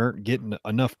talent that aren't getting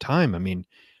enough time. I mean,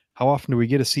 how often do we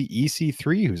get to see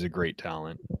EC3, who's a great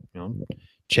talent?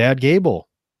 Chad Gable,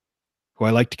 who I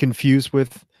like to confuse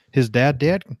with his dad,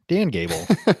 Dan Gable.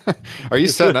 Are you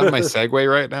setting up my segue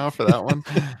right now for that one?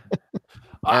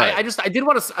 I did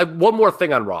want to one more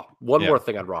thing on Raw. More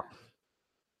thing on Raw.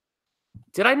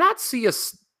 Did I not see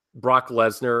Brock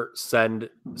Lesnar send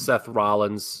Seth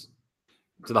Rollins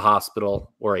to the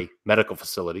hospital or a medical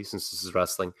facility, since this is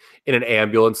wrestling, in an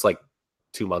ambulance like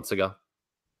 2 months ago?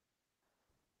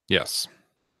 Yes.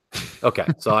 Okay,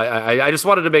 so I just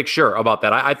wanted to make sure about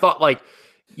that. I thought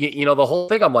the whole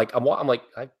thing. I'm like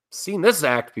I've seen this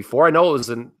act before. I know it was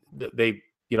again,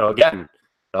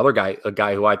 a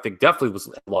guy who I think definitely was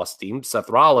lost steam, Seth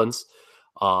Rollins.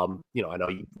 I know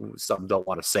some don't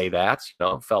want to say that,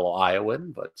 fellow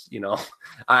Iowan, but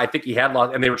I think he had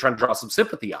lost, and they were trying to draw some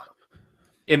sympathy on him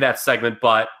in that segment.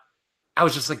 But I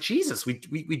was just like, Jesus,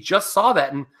 we just saw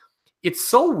that, and it's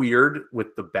so weird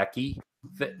with the Becky,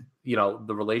 that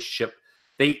the relationship.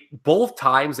 Both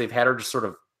times they've had her just sort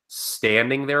of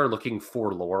standing there looking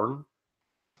forlorn.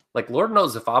 Like, Lord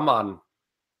knows if I'm on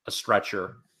a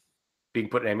stretcher being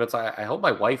put in an ambulance, I hope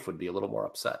my wife would be a little more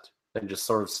upset than just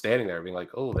sort of standing there being like,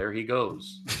 oh, there he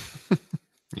goes.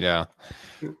 Yeah.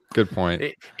 Good point.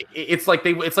 It's like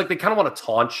they kind of want to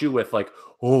taunt you with like,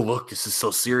 oh, look, this is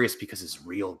so serious because his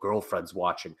real girlfriend's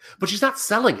watching, but she's not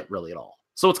selling it really at all.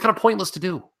 So it's kind of pointless to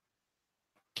do.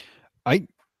 I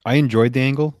enjoyed the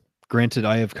angle. Granted,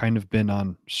 I have kind of been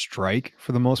on strike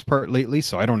for the most part lately,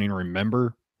 so I don't even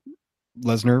remember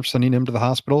Lesnar sending him to the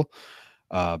hospital.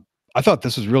 I thought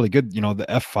this was really good. The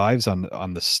F5s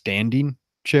on the standing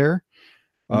chair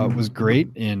was great,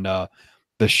 and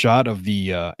the shot of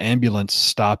the ambulance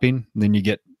stopping, then you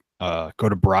get go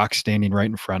to Brock standing right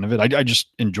in front of it. I just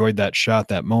enjoyed that shot,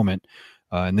 that moment,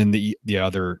 and then the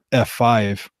other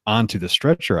F5 onto the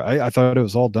stretcher. I thought it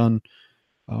was all done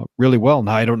really well.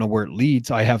 Now I don't know where it leads.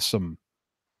 I have some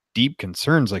deep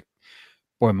concerns. Like,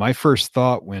 boy, my first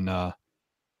thought when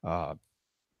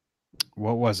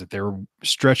what was it? They were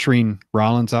stretching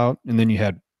Rollins out, and then you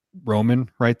had Roman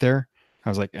right there. I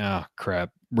was like,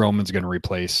 crap, Roman's going to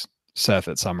replace Seth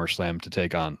at SummerSlam to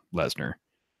take on Lesnar.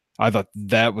 I thought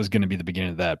that was going to be the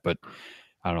beginning of that, but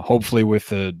I don't know. Hopefully, with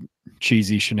the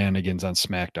cheesy shenanigans on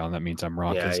SmackDown, that means I'm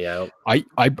wrong. Yeah.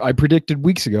 I predicted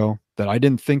weeks ago that I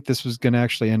didn't think this was going to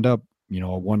actually end up, a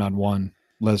one-on-one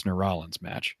Lesnar Rollins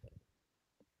match.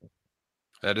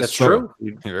 That's true.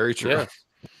 Very true. Yeah.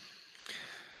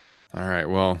 All right.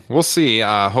 Well, we'll see.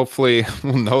 Hopefully,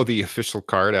 we'll know the official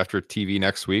card after TV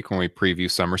next week when we preview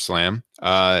SummerSlam.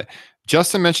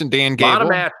 Justin mentioned Dan Gable. A lot of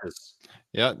matches.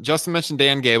 Yeah, Justin mentioned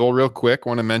Dan Gable real quick.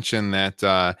 Want to mention that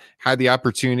had the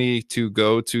opportunity to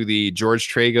go to the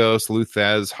George Tragos Lou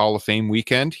Thesz Hall of Fame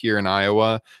weekend here in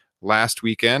Iowa last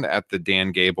weekend at the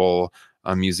Dan Gable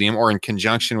Museum, or in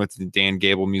conjunction with the Dan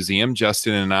Gable Museum.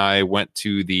 Justin and I went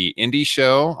to the indie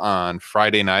show on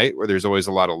Friday night, where there's always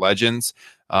a lot of legends.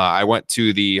 I went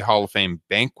to the Hall of Fame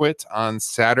banquet on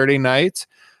Saturday night,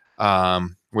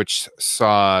 which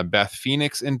saw Beth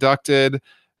Phoenix inducted,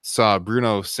 saw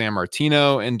Bruno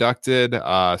Sammartino inducted.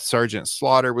 Sergeant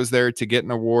Slaughter was there to get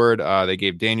an award. They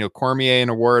gave Daniel Cormier an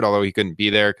award, although he couldn't be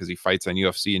there because he fights on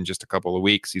UFC in just a couple of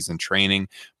weeks. He's in training.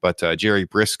 But Jerry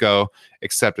Briscoe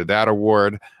accepted that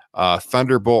award.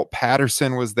 Thunderbolt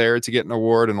Patterson was there to get an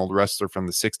award, an old wrestler from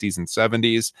the 60s and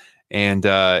 70s. And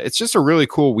it's just a really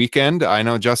cool weekend. I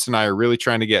know Justin and I are really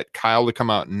trying to get Kyle to come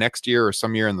out next year or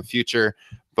some year in the future,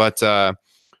 but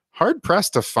hard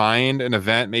pressed to find an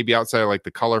event maybe outside of like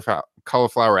the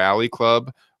Cauliflower Alley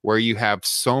Club where you have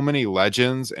so many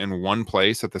legends in one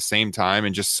place at the same time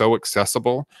and just so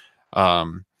accessible.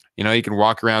 You can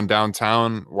walk around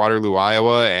downtown Waterloo,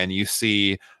 Iowa, and you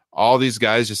see all these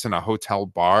guys just in a hotel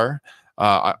bar.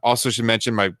 I also should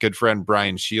mention my good friend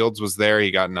Brian Shields was there.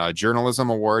 He got a journalism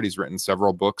award. He's written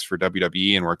several books for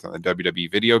WWE and worked on the WWE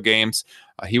video games.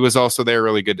 He was also there.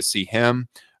 Really good to see him.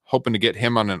 Hoping to get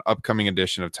him on an upcoming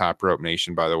edition of Top Rope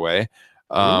Nation, by the way.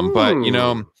 But,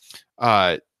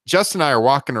 Justin and I are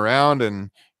walking around and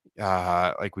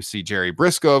like we see Jerry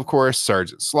Briscoe, of course.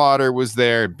 Sergeant Slaughter was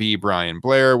there. B. Brian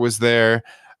Blair was there.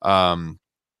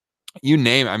 You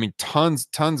name it. I mean, tons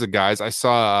of guys. I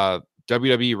saw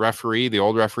WWE referee, the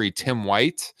old referee Tim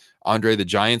White, Andre the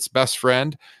Giant's best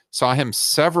friend. Saw him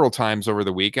several times over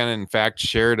the weekend. In fact,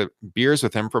 shared beers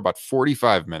with him for about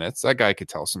 45 minutes. That guy could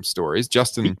tell some stories.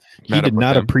 Justin, he did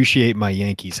not appreciate my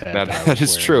Yankees hat. That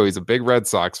is true. He's a big Red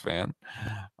Sox fan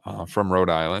from Rhode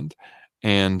Island,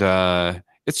 and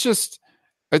it's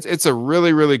a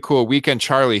really, really cool weekend.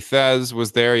 Charlie Thez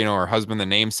was there. Her husband, the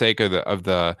namesake of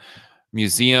the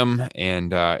museum,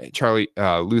 and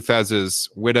Lou Thesz's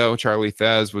widow, Charlie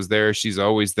Thez, was there. She's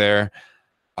always there.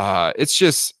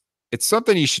 It's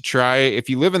something you should try if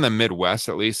you live in the Midwest,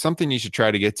 at least something you should try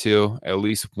to get to at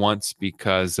least once,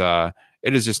 because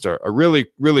it is just a really,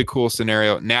 really cool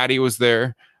scenario. Natty was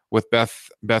there with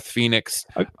Beth Phoenix.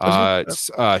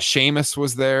 Sheamus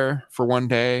was there for one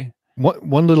day.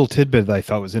 One little tidbit that I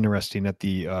thought was interesting at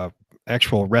the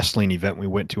actual wrestling event we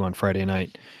went to on Friday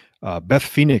night. Beth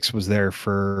Phoenix was there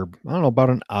for, I don't know, about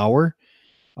an hour,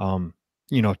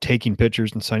 taking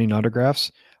pictures and signing autographs.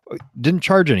 Didn't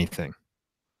charge anything.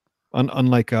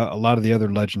 Unlike a lot of the other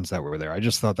legends that were there. I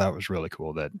just thought that was really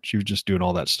cool that she was just doing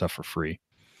all that stuff for free.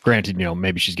 Granted,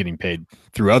 maybe she's getting paid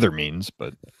through other means,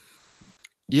 but.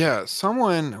 Yeah,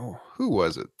 who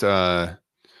was it? I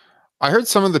heard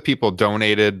some of the people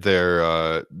donated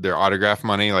their autograph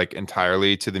money like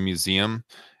entirely to the museum,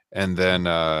 and then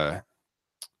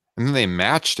they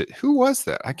matched it. Who was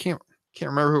that? I can't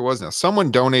remember who it was now.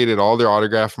 Someone donated all their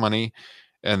autograph money,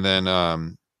 and then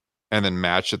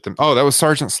matched it them. Oh, that was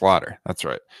Sergeant Slaughter. That's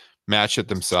right. Matched it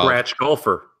themselves. Scratch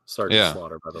golfer, Sergeant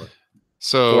Slaughter, by the way.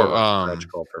 So scratch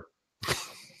golfer.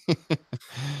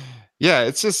 Yeah,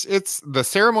 it's the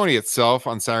ceremony itself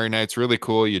on Saturday night's really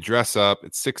cool. You dress up,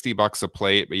 it's $60 a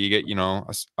plate, but you get,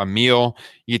 a meal,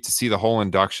 you get to see the whole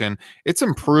induction. It's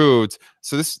improved.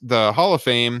 So the Hall of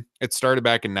Fame, it started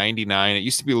back in 99. It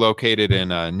used to be located in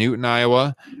Newton,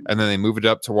 Iowa, and then they moved it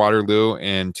up to Waterloo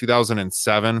in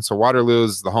 2007. So Waterloo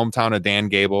is the hometown of Dan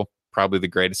Gable, probably the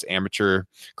greatest amateur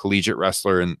collegiate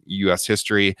wrestler in U.S.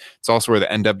 history. It's also where the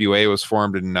NWA was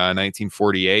formed in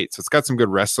 1948. So it's got some good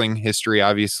wrestling history,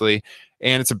 obviously.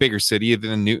 And it's a bigger city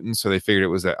than Newton, so they figured it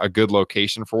was a good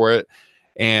location for it.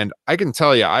 And I can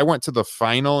tell you, I went to the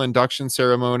final induction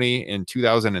ceremony in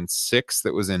 2006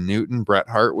 that was in Newton. Bret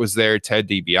Hart was there. Ted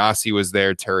DiBiase was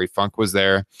there. Terry Funk was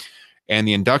there. And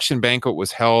the induction banquet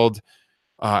was held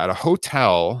at a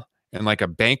hotel in like a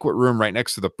banquet room right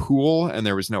next to the pool, and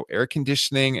there was no air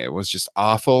conditioning. It was just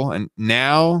awful. And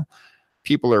now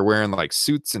people are wearing like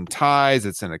suits and ties.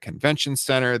 It's in a convention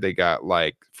center. They got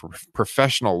like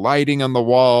professional lighting on the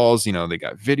walls. They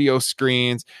got video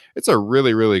screens. It's a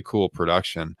really, really cool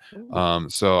production.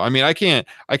 So, I mean, I can't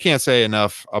say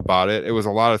enough about it. It was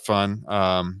a lot of fun.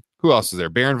 Who else was there?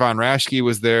 Baron von Raschke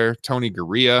was there. Tony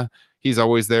Garea. He's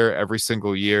always there every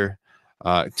single year.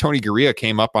 Tony Garea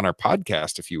came up on our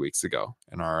podcast a few weeks ago,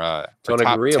 and our Tony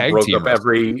top Garea tag broke team up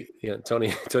every Tony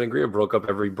Garea broke up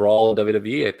every brawl in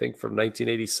WWE, I think, from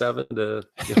 1987 to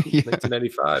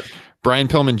 1995. Brian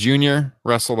Pillman Jr.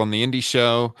 wrestled on the indie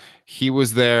show. He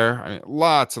was there. I mean,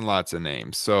 lots and lots of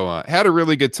names. So had a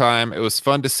really good time. It was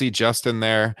fun to see Justin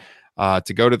there,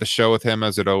 to go to the show with him,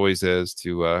 as it always is,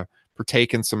 to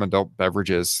partake in some adult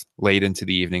beverages late into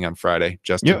the evening on Friday.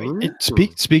 Justin,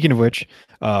 speaking of which,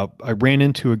 I ran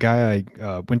into a guy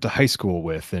I went to high school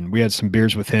with, and we had some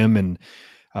beers with him, and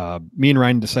me and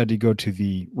Ryan decided to go to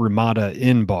the Ramada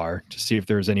Inn bar to see if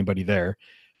there was anybody there,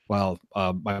 while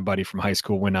my buddy from high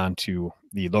school went on to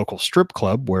the local strip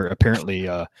club, where apparently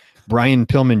Brian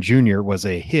Pillman Jr. was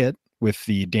a hit with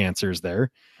the dancers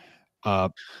there.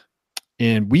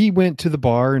 And we went to the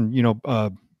bar, and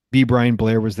B. Brian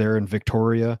Blair was there, and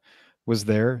Victoria was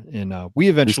there, and we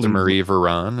eventually Marie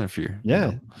Veron, if you're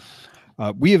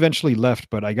we eventually left,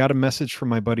 but I got a message from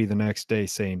my buddy the next day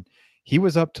saying he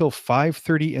was up till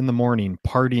 5:30 in the morning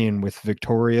partying with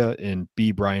Victoria and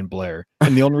B. Brian Blair,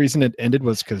 and the only reason it ended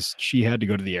was because she had to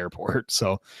go to the airport.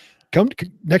 So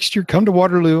next year, come to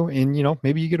Waterloo, and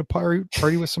maybe you get a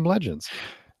party with some legends.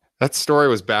 That story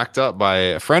was backed up by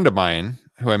a friend of mine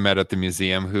who I met at the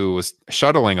museum, who was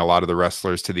shuttling a lot of the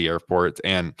wrestlers to the airport.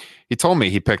 And he told me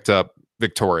he picked up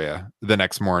Victoria the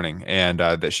next morning, and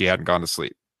that she hadn't gone to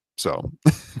sleep. So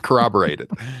corroborated.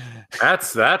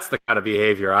 That's the kind of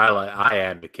behavior I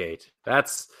advocate.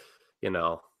 That's when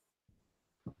the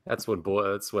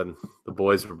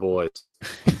boys were boys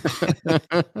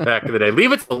back in the day.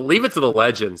 Leave it to the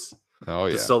legends. Oh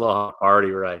yeah. To still know how to party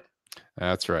right.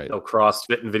 That's right. No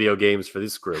CrossFit and video games for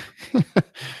this group.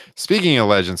 Speaking of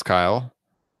legends, Kyle,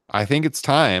 I think it's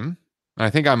time. I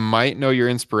think I might know your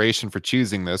inspiration for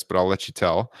choosing this, but I'll let you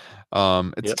tell.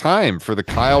 It's time for the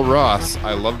Kyle Ross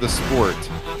I Love the Sport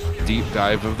Deep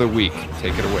Dive of the Week.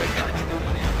 Take it away,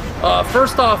 Kyle.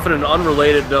 First off, in an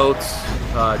unrelated note,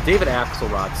 David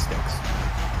Axelrod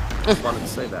stinks. Just wanted to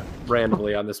say that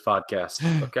randomly on this podcast.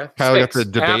 Okay, Kyle got the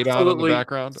debate on in the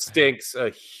background. Stinks a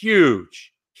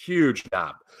huge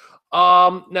job.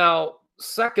 Now,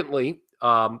 secondly,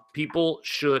 people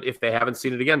should, if they haven't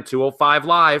seen it again, 205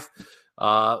 Live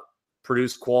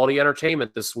produced quality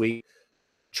entertainment this week.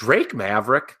 Drake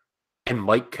Maverick and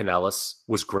Mike Kanellis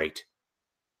was great.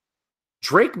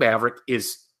 Drake Maverick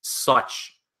is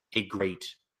such a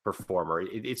great performer.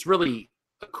 It's really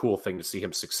a cool thing to see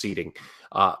him succeeding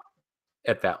at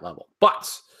that level.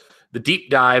 But the deep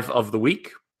dive of the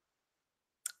week,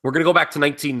 we're going to go back to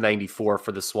 1994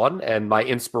 for this one, and my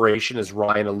inspiration, as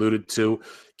Ryan alluded to,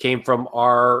 came from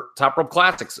our Top Rope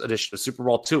Classics edition of Super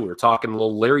Brawl 2. We were talking a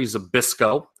little Larry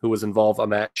Zbyszko, who was involved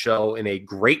on that show in a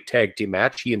great tag team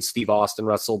match. He and Steve Austin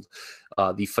wrestled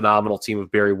the phenomenal team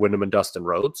of Barry Windham and Dustin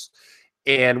Rhodes.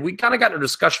 And we kind of got into a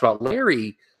discussion about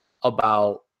Larry,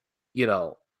 about,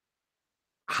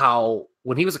 how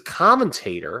when he was a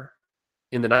commentator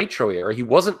in the Nitro era, he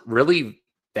wasn't really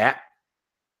that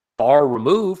far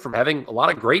removed from having a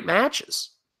lot of great matches,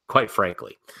 quite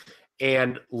frankly.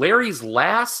 And Larry's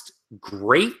last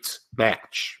great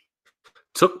match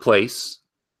took place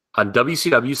on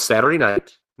WCW Saturday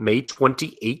night, May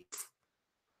 28th,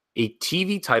 a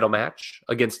TV title match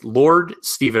against Lord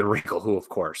Steven Regal, who, of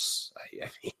course,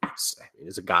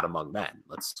 is a god among men.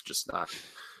 Let's just not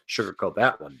sugarcoat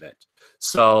that one bit.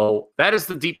 So that is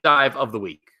the deep dive of the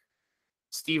week.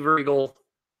 Steve Regal,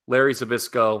 Larry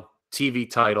Zbyszko, TV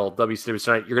title, WCW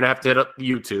tonight. You're going to have to hit up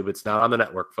YouTube. It's not on the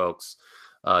network, folks.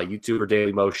 YouTube or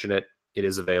Daily Motion it. It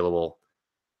is available.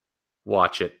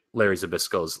 Watch it. Larry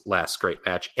Zbyszko's last great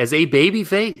match as a baby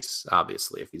face,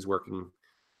 obviously, if he's working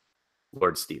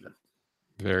Lord Steven.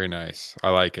 Very nice. I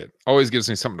like it. Always gives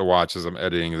me something to watch as I'm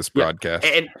editing this broadcast.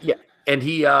 And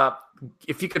he,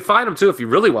 if you could find him too, if you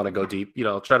really want to go deep,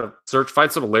 try to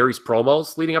find some of Larry's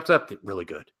promos leading up to that. Really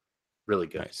good. Really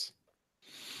good. Nice.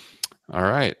 All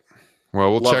right.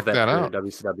 Well, we'll check that out.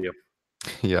 WCW.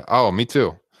 Yeah. Oh, me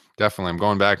too. Definitely. I'm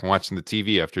going back and watching the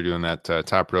TV after doing that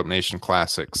Top Rope Nation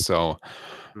Classic. So, all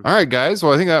right, guys.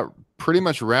 Well, I think that pretty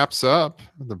much wraps up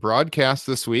the broadcast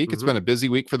this week. It's been a busy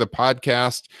week for the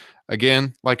podcast.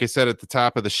 Again, like I said at the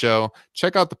top of the show,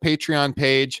 check out the Patreon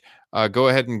page. Go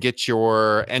ahead and get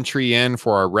your entry in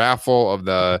for our raffle of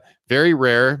the very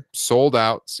rare, sold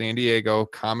out San Diego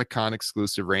Comic-Con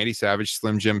exclusive Randy Savage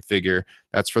Slim Jim figure.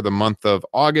 That's for the month of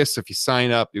August. If you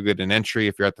sign up, you'll get an entry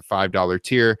if you're at the $5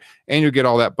 tier, and you'll get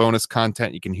all that bonus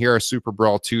content. You can hear our Super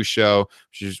Brawl 2 show,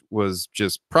 which was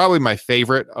just probably my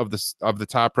favorite of the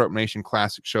Top Rope Nation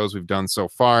Classic shows we've done so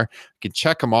far. You can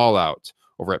check them all out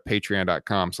over at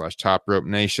patreon.com/Top Rope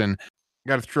Nation.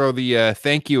 Got to throw the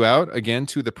thank you out again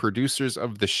to the producers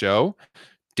of the show: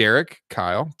 Derek,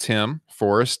 Kyle, Tim,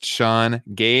 Forrest, Sean,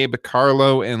 Gabe,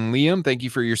 Carlo, and Liam. Thank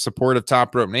you for your support of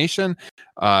Top Rope Nation.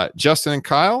 Justin and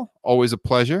Kyle, always a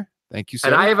pleasure. Thank you, sir.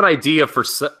 And I have an idea for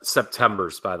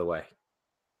September's, by the way.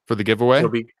 For the giveaway?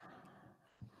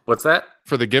 What's that?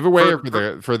 For the giveaway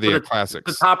or for the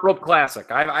classics? The Top Rope Classic.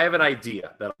 I have an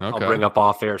idea that I'll bring up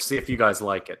off air. See if you guys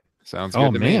like it. Sounds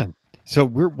good to me. So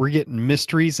we're getting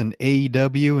mysteries in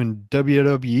AEW and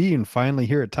WWE, and finally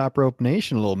here at Top Rope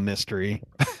Nation, a little mystery.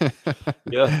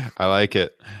 Yeah, I like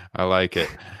it. A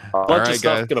bunch of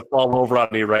stuff's gonna fall over on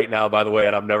me right now, by the way,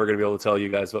 and I'm never gonna be able to tell you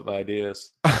guys what my idea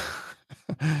is.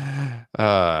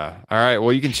 All right.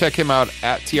 Well, you can check him out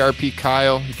at TRP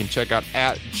Kyle. You can check out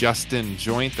at Justin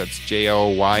Joint. That's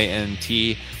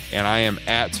JOYNT. And I am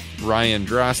at Ryan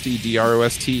Droste,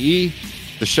 DROSTE.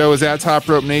 The show is at Top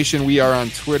Rope Nation. We are on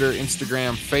Twitter,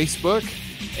 Instagram, Facebook.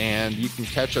 And you can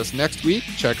catch us next week.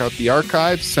 Check out the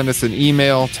archives. Send us an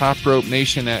email,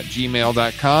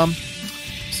 topropenation@gmail.com.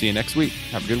 See you next week.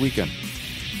 Have a good weekend.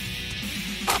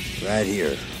 Right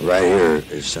here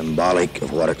is symbolic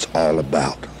of what it's all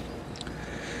about.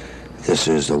 This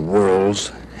is the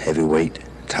world's heavyweight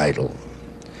title.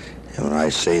 And when I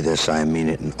say this, I mean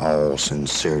it in all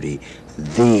sincerity.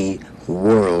 The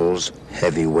world's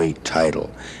heavyweight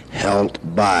title, held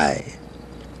by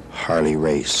Harley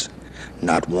Race.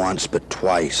 Not once, but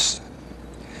twice.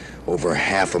 Over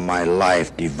half of my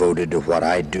life devoted to what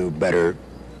I do better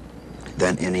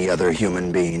than any other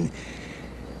human being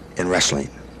in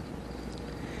wrestling.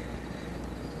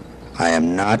 I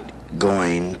am not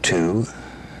going to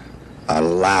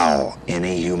allow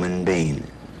any human being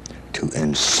to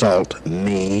insult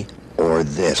me or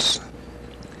this.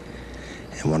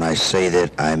 And when I say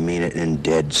that, I mean it in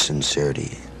dead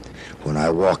sincerity. When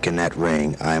I walk in that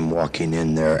ring, I'm walking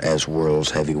in there as world's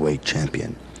heavyweight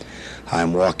champion.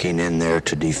 I'm walking in there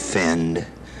to defend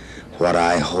what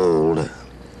I hold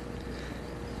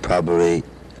probably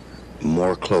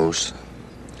more close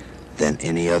than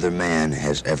any other man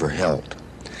has ever held.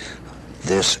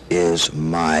 This is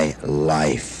my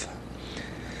life.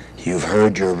 You've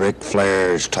heard your Ric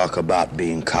Flairs talk about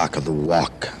being cock of the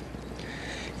walk.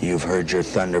 You've heard your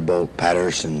Thunderbolt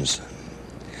Pattersons.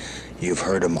 You've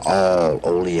heard them all,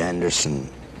 Ole Anderson.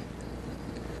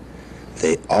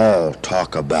 They all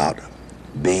talk about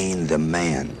being the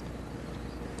man.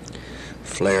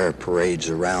 Flair parades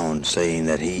around saying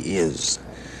that he is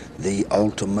the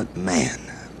ultimate man.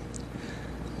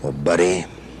 Well, buddy,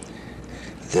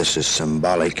 this is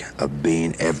symbolic of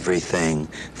being everything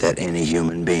that any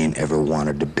human being ever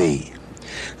wanted to be.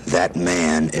 That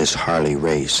man is Harley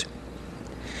Race.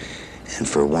 And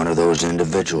for one of those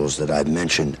individuals that I've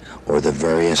mentioned, or the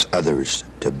various others,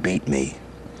 to beat me,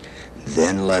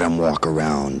 then let them walk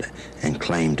around and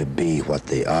claim to be what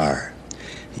they are.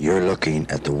 You're looking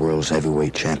at the world's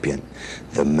heavyweight champion,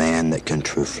 the man that can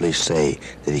truthfully say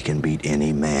that he can beat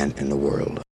any man in the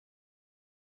world.